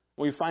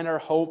 when we find our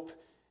hope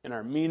and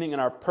our meaning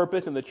and our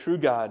purpose in the true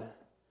God,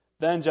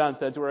 then John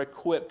says we're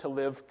equipped to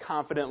live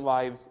confident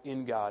lives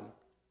in God.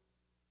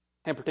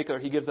 In particular,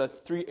 he gives us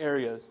 3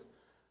 areas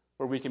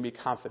where we can be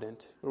confident,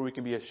 where we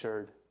can be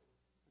assured.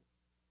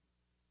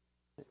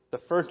 The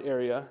first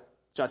area,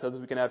 John says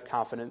we can have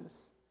confidence,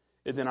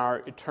 is in our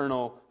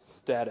eternal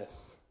status.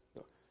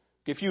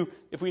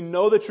 If we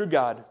know the true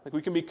God,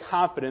 we can be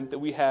confident that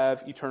we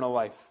have eternal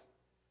life.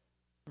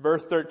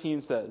 Verse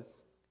 13 says,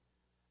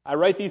 "I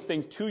write these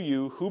things to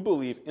you who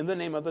believe in the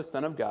name of the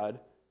Son of God,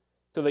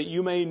 so that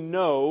you may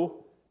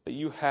know that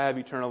you have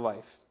eternal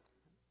life."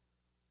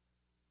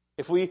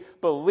 If we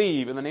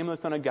believe in the name of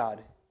the Son of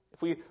God,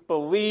 if we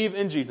believe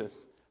in Jesus,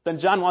 then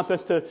John wants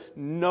us to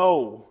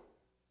know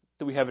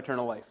that we have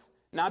eternal life.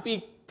 Not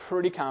be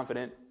pretty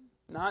confident,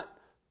 not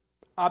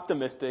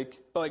optimistic,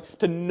 but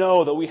to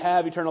know that we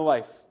have eternal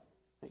life.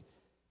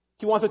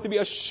 He wants us to be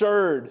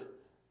assured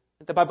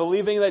that by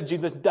believing that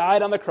Jesus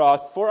died on the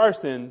cross for our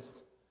sins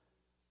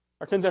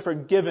are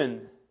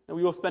forgiven, and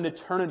we will spend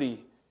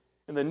eternity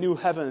in the new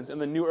heavens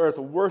and the new earth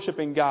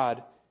worshiping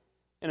God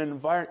in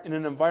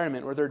an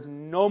environment where there's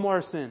no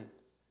more sin,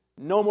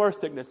 no more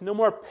sickness, no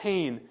more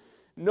pain,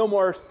 no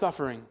more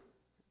suffering.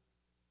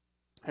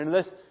 And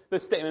this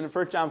statement in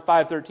 1 John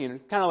 5:13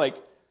 is kind of like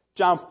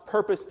John's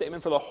purpose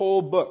statement for the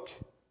whole book.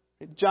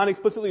 John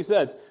explicitly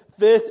says,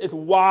 "This is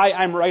why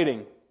I'm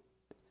writing,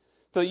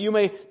 so that you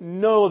may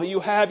know that you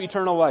have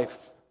eternal life."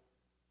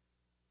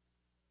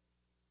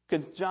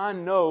 Because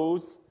John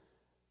knows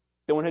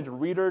that when his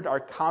readers are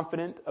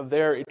confident of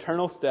their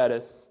eternal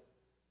status,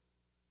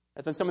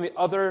 that then some of the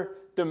other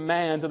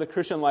demands of the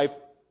Christian life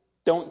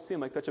don't seem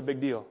like such a big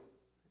deal.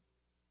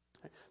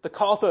 The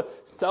call to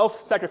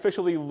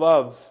self-sacrificially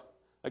love,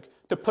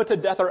 to put to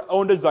death our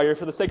own desire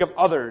for the sake of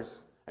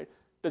others,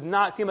 does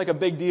not seem like a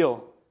big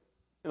deal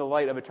in the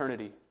light of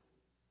eternity.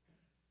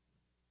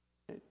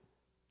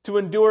 To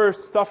endure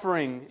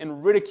suffering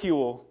and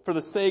ridicule for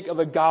the sake of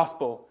the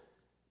gospel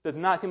does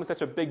not seem like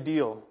such a big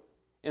deal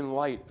in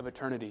light of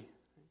eternity.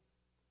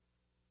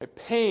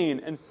 Pain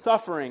and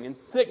suffering and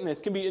sickness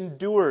can be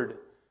endured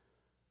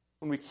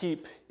when we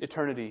keep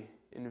eternity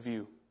in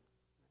view.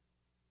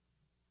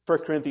 1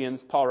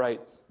 Corinthians, Paul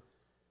writes,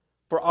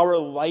 "For our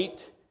light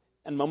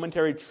and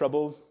momentary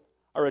troubles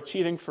are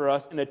achieving for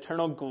us an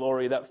eternal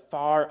glory that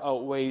far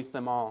outweighs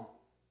them all."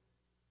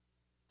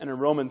 And in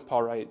Romans,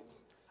 Paul writes,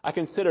 I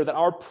consider that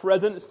our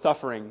present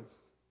sufferings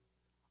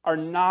are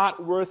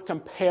not worth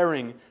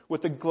comparing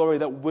with the glory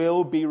that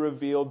will be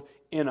revealed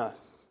in us.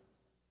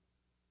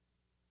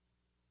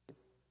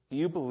 Do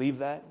you believe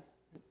that?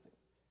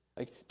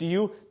 Do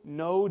you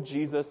know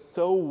Jesus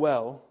so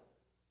well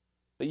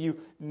that you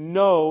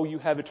know you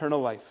have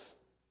eternal life?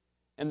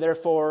 And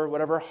therefore,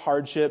 whatever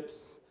hardships,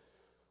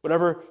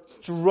 whatever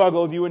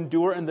struggles you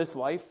endure in this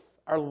life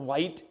are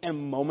light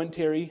and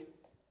momentary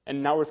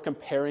and not worth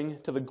comparing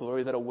to the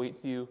glory that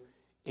awaits you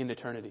in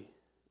eternity.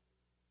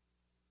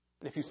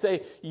 And if you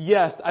say,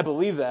 yes, I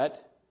believe that,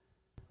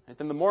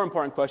 then the more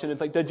important question is,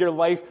 does your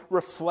life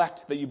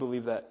reflect that you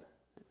believe that?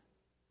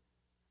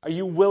 Are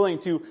you willing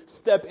to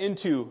step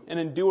into and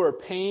endure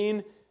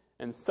pain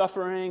and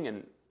suffering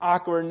and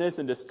awkwardness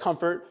and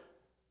discomfort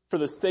for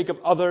the sake of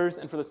others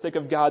and for the sake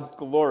of God's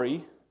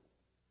glory,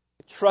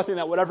 trusting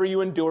that whatever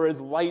you endure is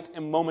light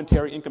and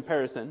momentary in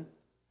comparison?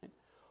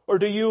 Or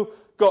do you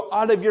go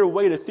out of your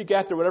way to seek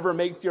after whatever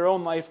makes your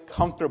own life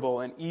comfortable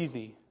and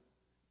easy?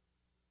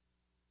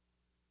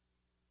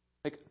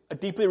 A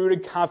deeply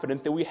rooted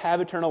confidence that we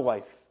have eternal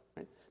life,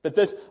 right? That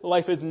this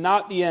life is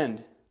not the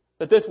end,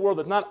 that this world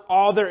is not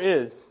all there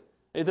is.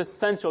 It is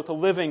essential to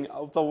living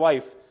the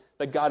life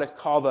that God has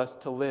called us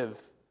to live.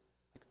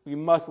 We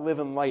must live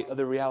in light of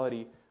the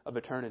reality of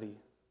eternity.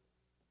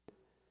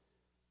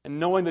 And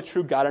knowing the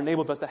true God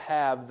enables us to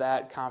have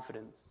that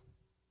confidence.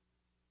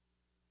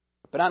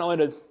 But not only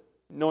does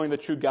knowing the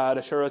true God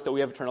assure us that we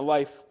have eternal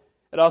life,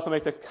 it also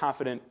makes us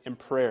confident in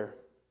prayer.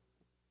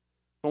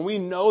 When we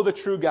know the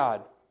true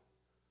God,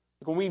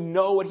 when we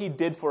know what He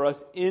did for us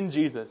in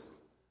Jesus,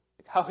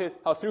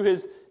 how through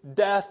His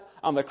death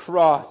on the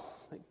cross,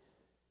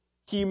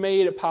 He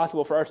made it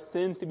possible for our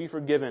sins to be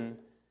forgiven,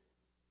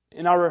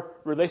 in our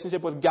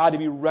relationship with God to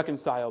be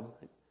reconciled,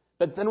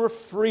 that then we're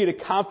free to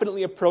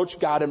confidently approach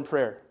God in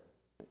prayer.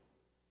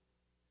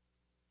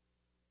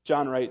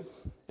 John writes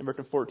in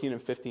verses 14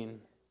 and 15,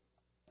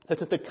 that's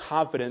the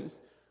confidence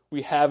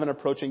we have in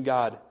approaching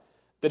God,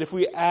 that if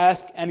we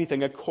ask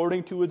anything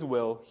according to His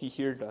will, He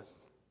hears us.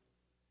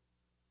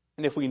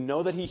 And if we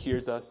know that He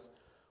hears us,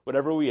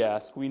 whatever we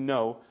ask, we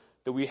know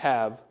that we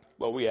have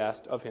what we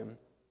asked of Him.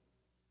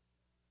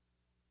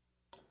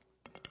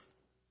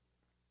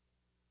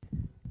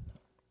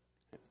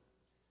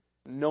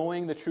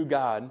 Knowing the true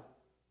God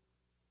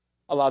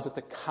allows us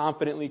to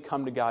confidently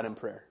come to God in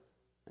prayer.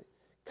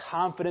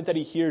 Confident that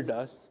He hears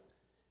us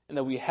and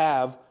that we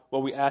have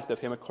what we asked of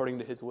Him according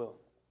to His will.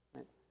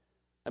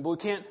 But we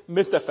can't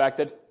miss the fact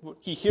that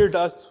He hears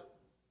us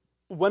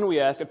when we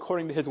ask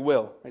according to His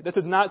will. This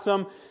is not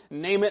some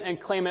name it and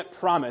claim it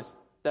promise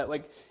that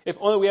if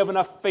only we have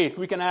enough faith,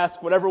 we can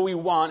ask whatever we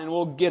want and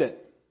we'll get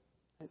it.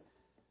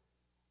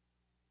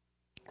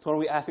 It's when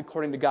we ask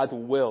according to God's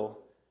will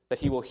that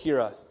He will hear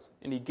us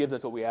and He gives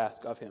us what we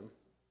ask of Him.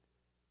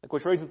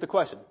 Which raises the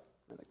question,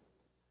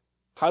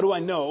 how do I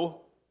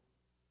know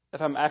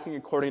if I'm acting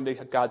according to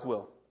God's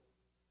will?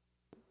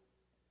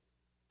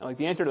 And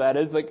the answer to that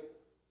is,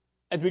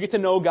 as we get to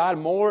know God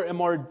more and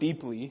more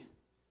deeply,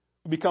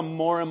 we become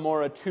more and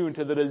more attuned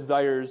to His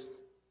desires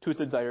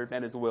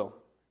and His will.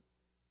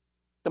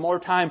 The more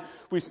time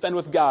we spend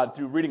with God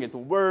through reading His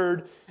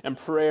Word and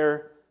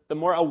prayer, the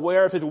more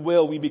aware of His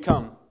will we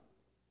become.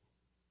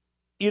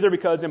 Either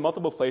because in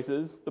multiple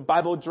places, the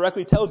Bible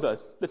directly tells us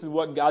this is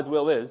what God's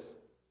will is,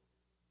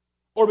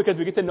 or because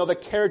we get to know the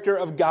character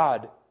of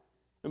God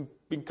and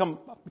become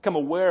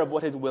aware of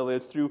what His will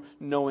is through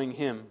knowing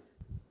Him.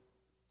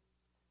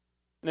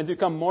 And as we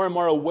become more and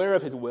more aware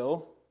of His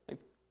will, the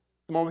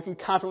more we can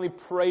confidently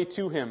pray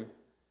to Him,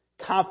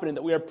 confident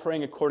that we are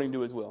praying according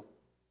to His will.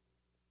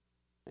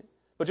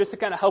 But just to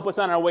kind of help us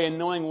on our way in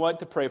knowing what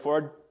to pray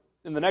for,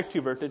 in the next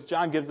few verses,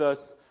 John gives us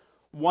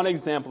one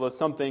example of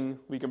something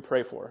we can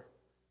pray for,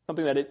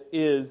 something that it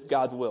is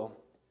God's will.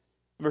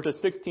 In verses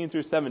 16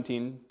 through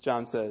 17,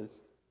 John says,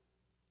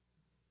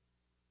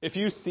 "If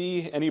you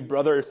see any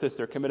brother or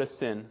sister commit a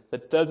sin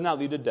that does not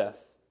lead to death,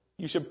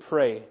 you should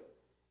pray,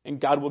 and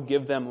God will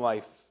give them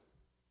life.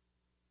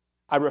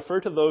 I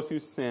refer to those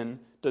whose sin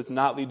does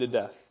not lead to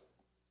death.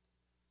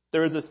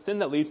 There is a sin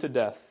that leads to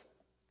death.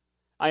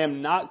 I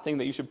am not saying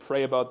that you should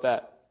pray about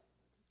that.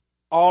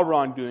 All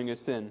wrongdoing is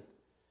sin,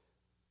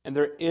 and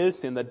there is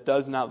sin that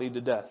does not lead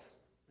to death."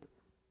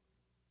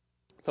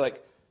 So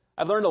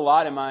I've learned a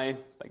lot in my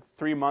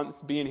 3 months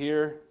being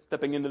here,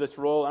 stepping into this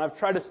role, and I've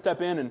tried to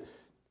step in and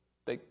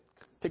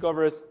take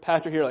over as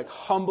pastor here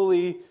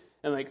humbly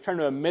and trying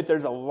to admit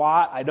there's a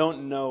lot I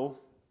don't know.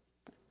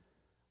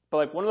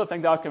 But one of the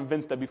things I was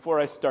convinced of before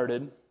I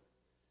started,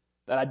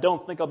 that I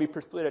don't think I'll be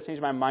persuaded to change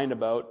my mind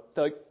about,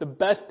 the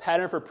best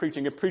pattern for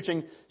preaching is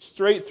preaching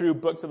straight through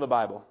books of the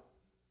Bible.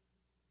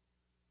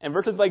 And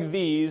verses like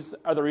these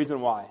are the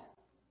reason why.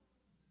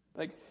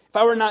 If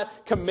I were not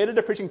committed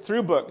to preaching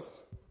through books,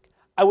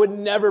 I would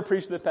never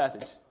preach this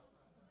passage.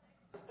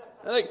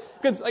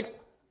 Because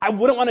I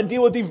wouldn't want to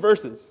deal with these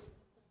verses.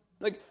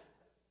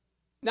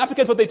 Not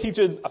because what they teach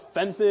is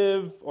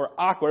offensive or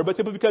awkward, but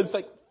simply because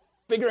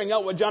figuring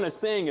out what John is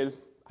saying is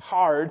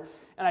hard,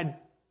 and I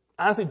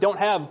honestly don't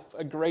have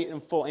a great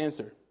and full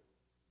answer.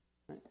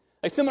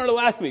 Like similar to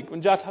last week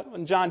when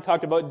John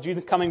talked about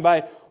Jesus coming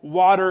by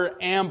water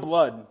and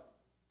blood.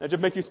 That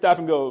just makes you stop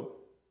and go,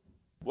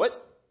 what?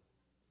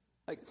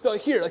 Like, so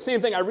here, like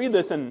same thing, I read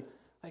this and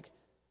like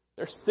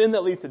there's sin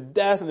that leads to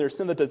death and there's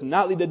sin that does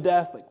not lead to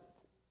death. Like,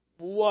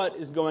 what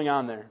is going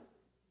on there?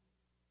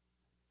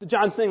 So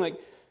John's saying like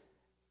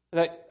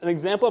that an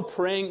example of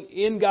praying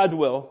in God's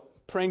will,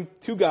 praying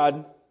to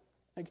God,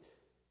 like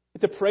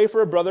to pray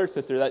for a brother or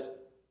sister that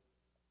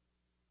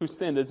whose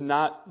sin does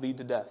not lead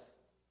to death.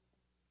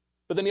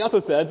 But then he also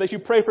says that you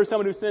pray for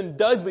someone whose sin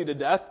does lead to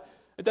death,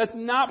 but that's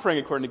not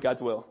praying according to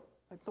God's will.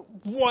 Like,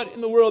 what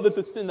in the world is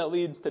the sin that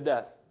leads to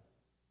death?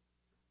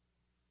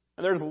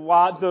 And there's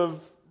lots of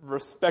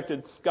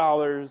respected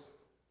scholars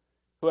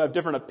who have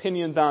different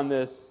opinions on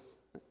this.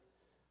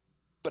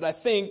 But I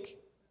think,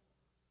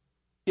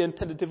 again,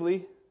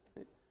 tentatively,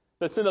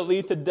 the sin that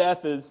leads to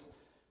death is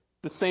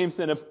the same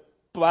sin of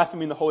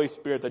blaspheming the Holy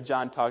Spirit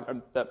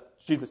that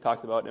Jesus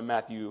talks about in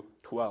Matthew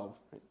 12.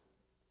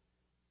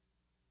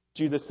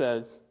 Jesus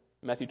says,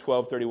 Matthew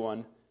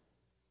 12:31,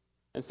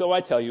 "And so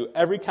I tell you,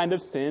 every kind of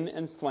sin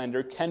and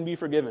slander can be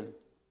forgiven,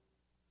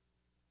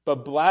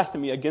 but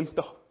blasphemy against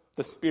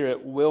the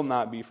Spirit will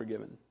not be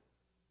forgiven."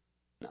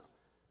 No.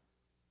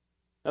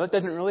 Now that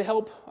doesn't really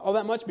help all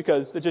that much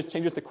because it just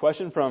changes the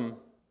question from,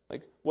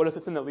 like, what if the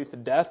sin that leads to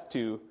death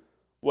to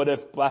what if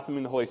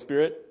blaspheming the Holy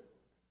Spirit?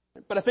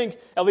 But I think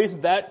at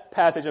least that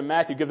passage of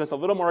Matthew gives us a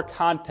little more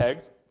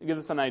context. It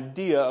gives us an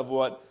idea of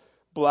what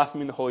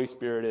blaspheming the Holy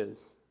Spirit is.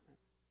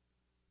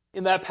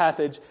 In that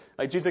passage,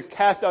 like Jesus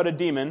cast out a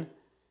demon,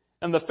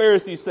 and the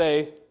Pharisees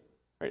say,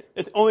 right,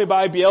 it's only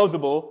by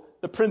Beelzebul,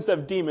 the prince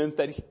of demons,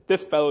 that this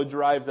fellow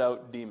drives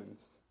out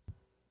demons.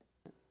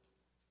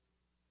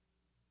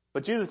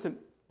 But Jesus,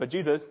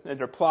 in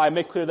reply,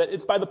 makes clear that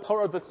it's by the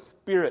power of the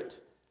Spirit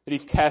that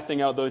he's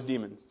casting out those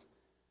demons.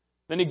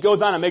 Then he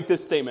goes on to make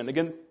this statement,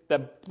 again,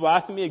 that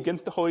blasphemy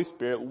against the Holy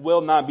Spirit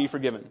will not be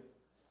forgiven.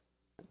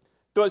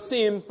 So it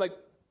seems like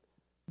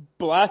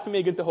blasphemy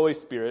against the Holy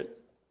Spirit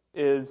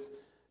is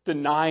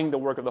denying the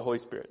work of the Holy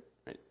Spirit,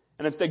 right?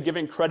 And instead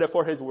giving credit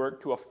for his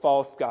work to a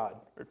false god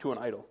or to an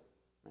idol.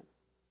 Right?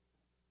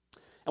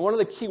 And one of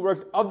the key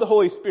works of the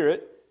Holy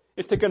Spirit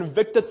is to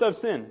convict us of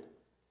sin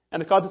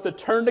and to cause us to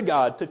turn to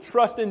God, to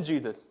trust in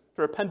Jesus,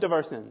 to repent of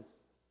our sins.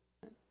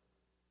 Right?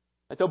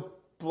 And so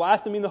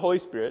blaspheming the Holy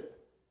Spirit,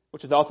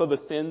 which is also the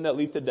sin that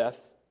leads to death,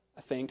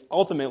 I think,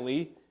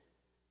 ultimately,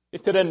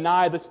 is to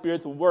deny the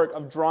Spirit's work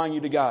of drawing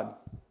you to God.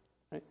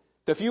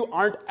 So if you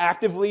aren't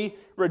actively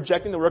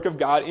rejecting the work of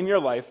God in your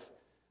life,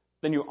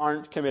 then you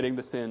aren't committing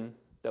the sin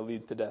that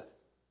leads to death.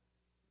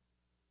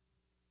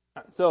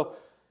 So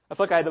I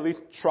feel like I had to at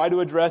least try to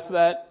address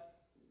that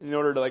in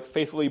order to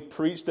faithfully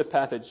preach this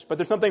passage. But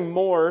there's something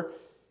more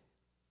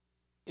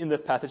in this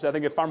passage that I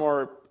think is far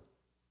more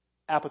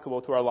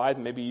applicable to our lives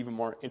and maybe even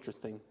more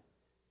interesting.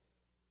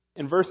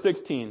 In verse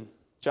 16,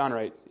 John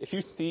writes, "If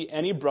you see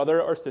any brother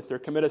or sister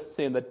commit a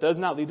sin that does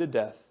not lead to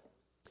death,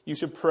 you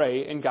should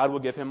pray and God will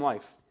give him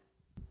life."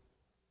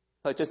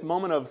 Like just a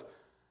moment of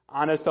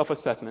honest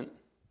self-assessment.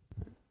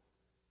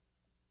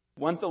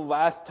 When's the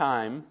last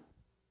time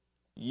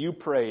you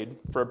prayed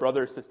for a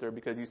brother or sister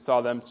because you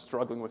saw them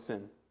struggling with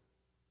sin?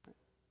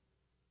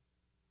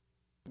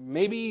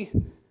 Maybe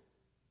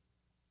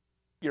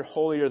you're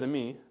holier than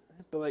me,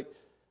 but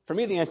for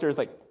me the answer is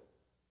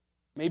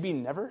maybe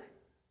never.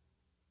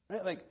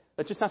 Right?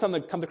 That's just not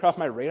something that comes across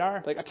my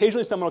radar.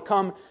 Occasionally someone will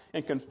come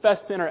and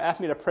confess sin or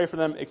ask me to pray for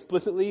them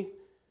explicitly.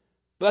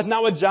 But that's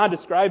not what John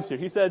describes here.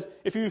 He says,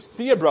 if you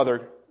see a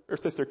brother or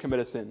sister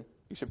commit a sin,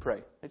 you should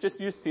pray. It's just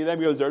you see them,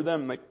 you observe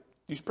them,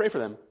 you should pray for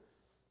them.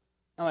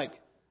 I'm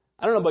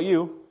I don't know about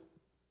you,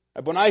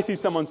 but when I see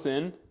someone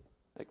sin,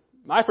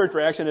 my first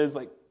reaction is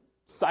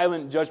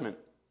silent judgment.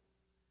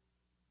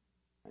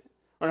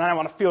 Or I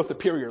want to feel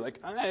superior.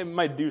 I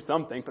might do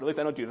something, but at least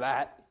I don't do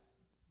that.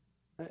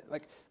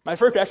 Right? My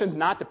first reaction is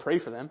not to pray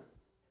for them.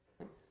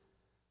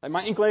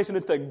 My inclination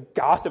is to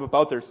gossip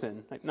about their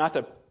sin, not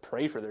to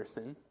pray for their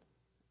sin.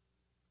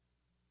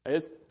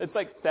 It's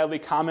sadly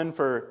common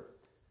for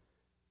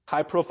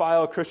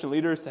high-profile Christian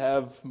leaders to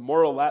have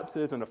moral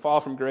lapses and to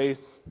fall from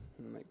grace.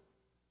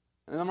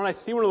 And then when I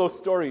see one of those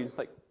stories,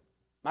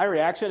 my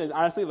reaction is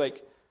honestly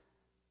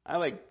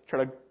I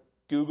try to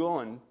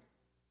Google and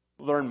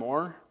learn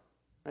more,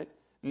 right?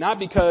 Not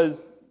because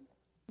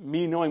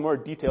me knowing more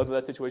details of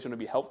that situation would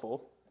be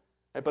helpful,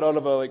 right? But out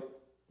of a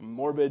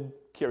morbid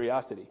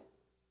curiosity.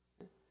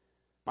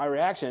 My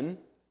reaction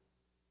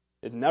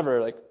is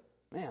never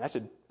man, I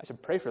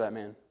should pray for that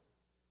man.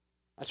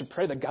 I should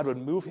pray that God would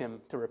move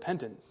him to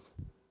repentance.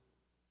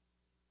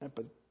 Right?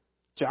 But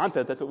John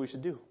says that's what we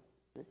should do.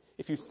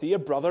 If you see a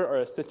brother or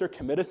a sister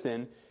commit a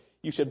sin,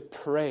 you should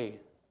pray.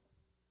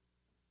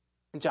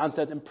 And John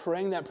says, in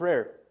praying that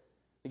prayer,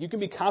 you can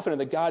be confident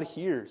that God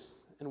hears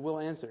and will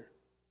answer.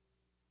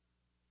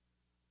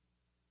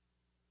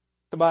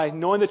 So by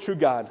knowing the true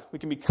God, we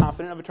can be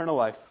confident of eternal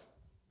life.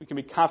 We can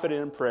be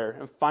confident in prayer.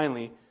 And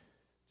finally,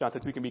 John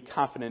says we can be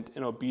confident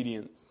in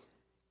obedience.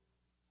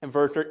 In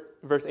verse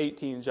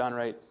 18, John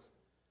writes,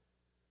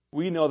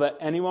 we know that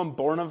anyone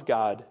born of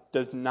God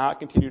does not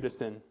continue to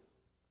sin.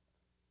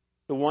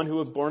 The one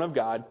who is born of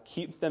God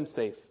keeps them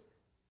safe,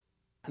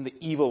 and the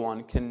evil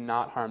one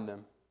cannot harm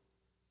them.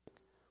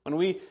 When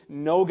we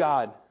know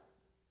God,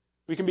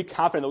 we can be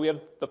confident that we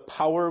have the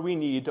power we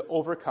need to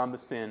overcome the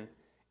sin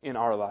in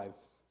our lives.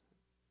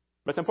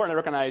 But it's important to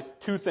recognize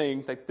two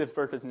things that this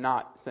verse is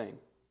not saying.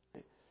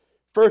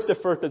 First, the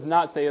verse does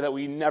not say that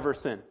we never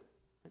sin.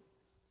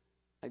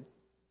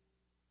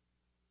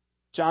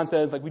 John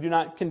says, we do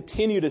not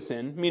continue to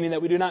sin, meaning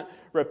that we do not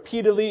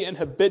repeatedly and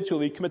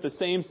habitually commit the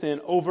same sin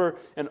over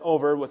and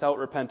over without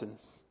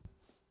repentance.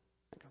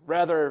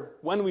 Rather,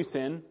 when we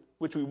sin,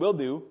 which we will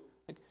do,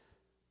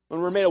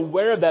 when we're made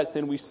aware of that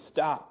sin, we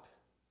stop.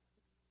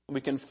 We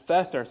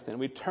confess our sin.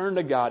 We turn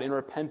to God in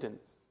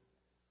repentance,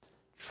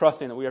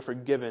 trusting that we are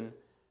forgiven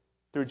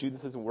through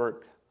Jesus'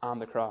 work on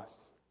the cross.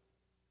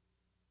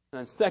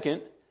 And then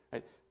second,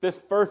 this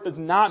verse does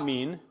not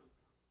mean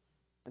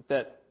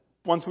that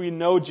once we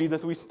know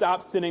Jesus, we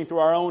stop sinning through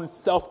our own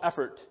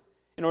self-effort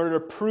in order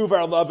to prove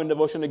our love and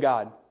devotion to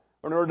God,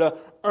 or in order to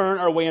earn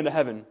our way into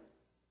heaven.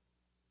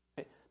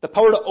 The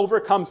power to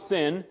overcome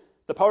sin,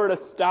 the power to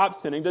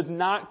stop sinning, does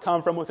not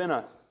come from within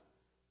us.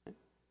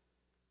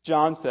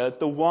 John says,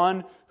 the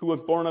one who was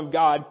born of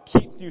God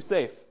keeps you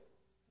safe.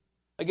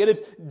 It is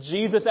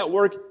Jesus at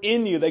work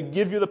in you that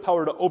gives you the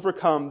power to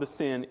overcome the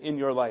sin in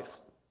your life.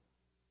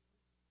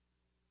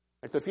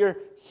 So if you're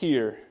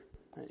here,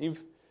 you've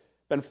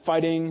been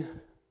fighting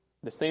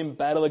the same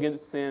battle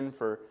against sin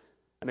for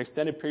an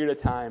extended period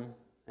of time,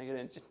 and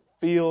it just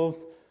feels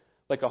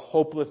like a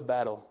hopeless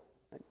battle.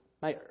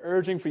 My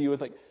urging for you is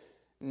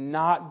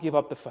not give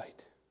up the fight.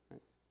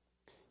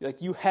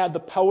 You have the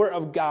power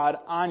of God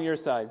on your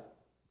side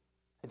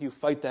as you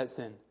fight that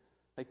sin.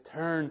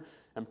 Turn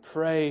and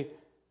pray,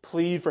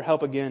 plead for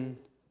help again.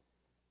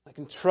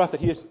 And trust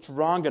that He is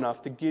strong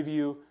enough to give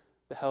you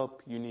the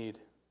help you need.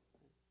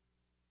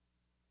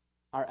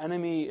 Our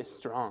enemy is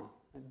strong.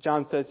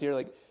 John says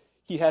here,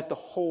 he has the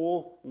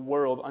whole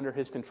world under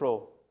his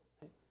control.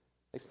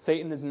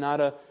 Satan is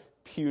not a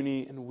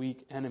puny and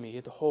weak enemy. He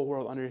has the whole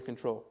world under his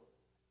control.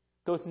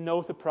 So it's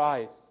no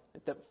surprise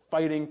that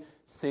fighting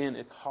sin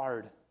is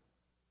hard.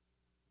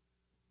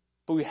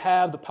 But we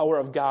have the power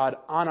of God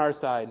on our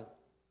side,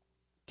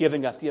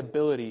 giving us the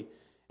ability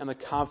and the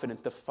confidence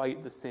to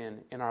fight the sin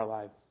in our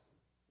lives.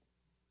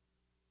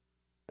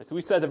 So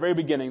we said at the very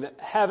beginning that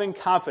having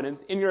confidence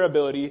in your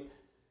ability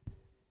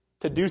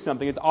to do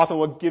something is often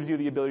what gives you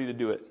the ability to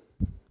do it.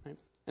 Right?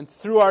 And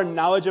through our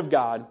knowledge of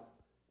God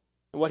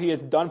and what He has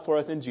done for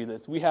us in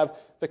Jesus, we have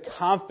the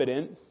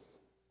confidence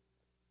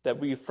that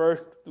we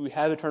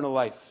have eternal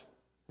life.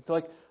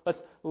 So let's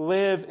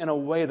live in a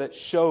way that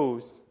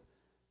shows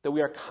that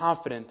we are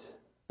confident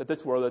that this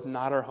world is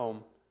not our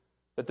home,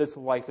 that this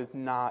life is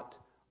not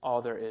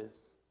all there is.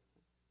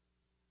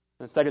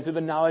 And second, through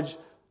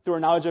our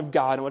knowledge of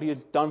God and what He has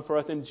done for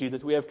us in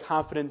Jesus, we have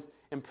confidence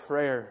in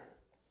prayer.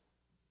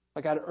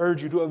 I'd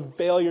urge you to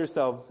avail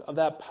yourselves of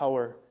that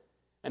power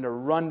and to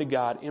run to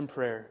God in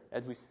prayer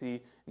as we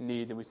see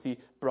need and we see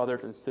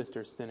brothers and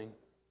sisters sinning.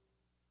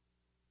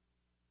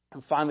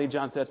 And finally,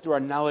 John says, through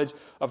our knowledge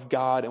of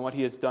God and what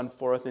He has done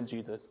for us in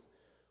Jesus,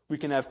 we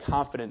can have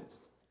confidence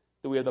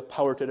that we have the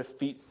power to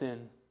defeat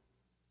sin.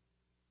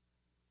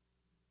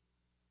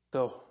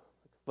 So,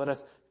 let us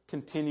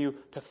continue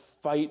to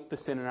fight the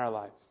sin in our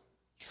lives,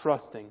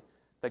 trusting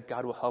that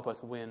God will help us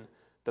win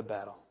the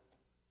battle.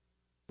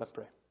 Let's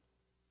pray.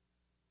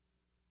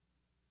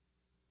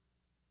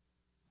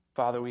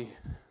 Father, we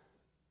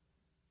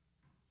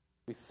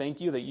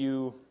thank You that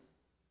You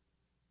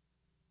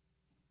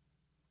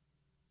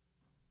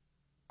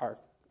are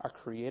our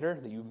Creator,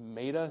 that You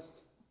made us,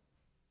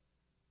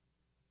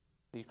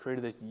 that You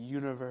created this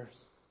universe,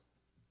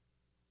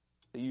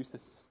 that You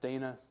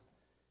sustain us,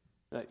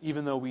 that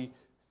even though we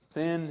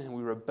sin and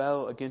we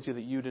rebel against You,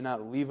 that You did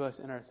not leave us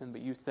in our sin,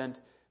 but You sent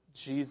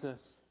Jesus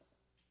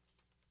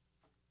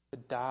to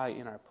die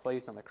in our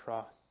place on the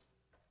cross.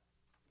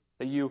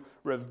 That You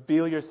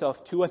reveal Yourself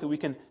to us, that we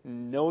can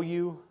know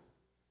You,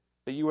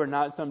 that You are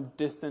not some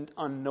distant,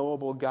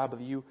 unknowable God, but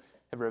that You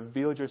have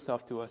revealed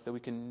Yourself to us, that we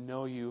can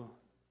know You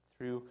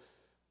through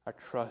our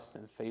trust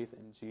and faith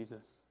in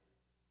Jesus.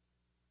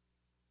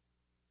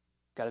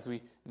 God, as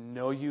we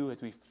know You, as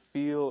we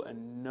feel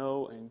and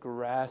know and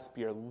grasp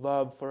Your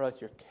love for us,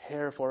 Your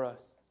care for us,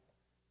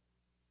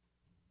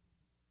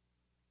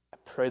 I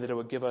pray that it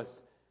would give us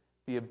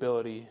the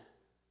ability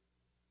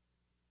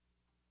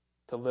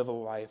to live a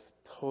life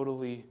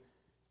totally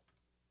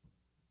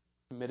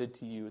committed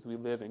to You as we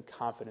live in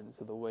confidence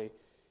of the way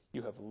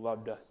You have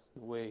loved us,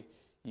 the way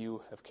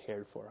You have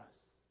cared for us.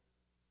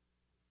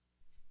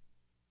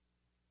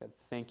 God,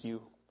 thank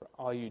You for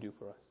all You do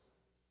for us.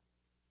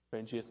 Pray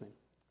in Jesus' name.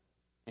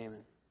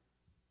 Amen.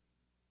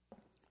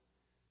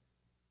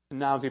 And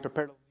now as we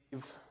prepare to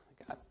leave,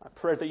 God, I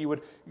pray that You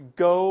would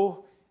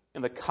go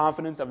in the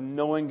confidence of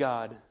knowing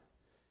God.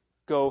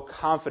 Go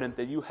confident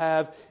that You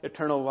have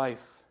eternal life.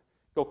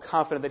 Go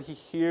confident that He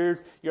hears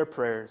your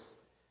prayers.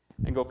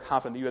 and go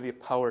confident that you have the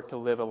power to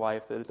live a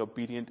life that is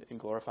obedient and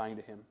glorifying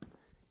to Him.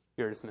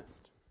 You're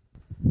dismissed.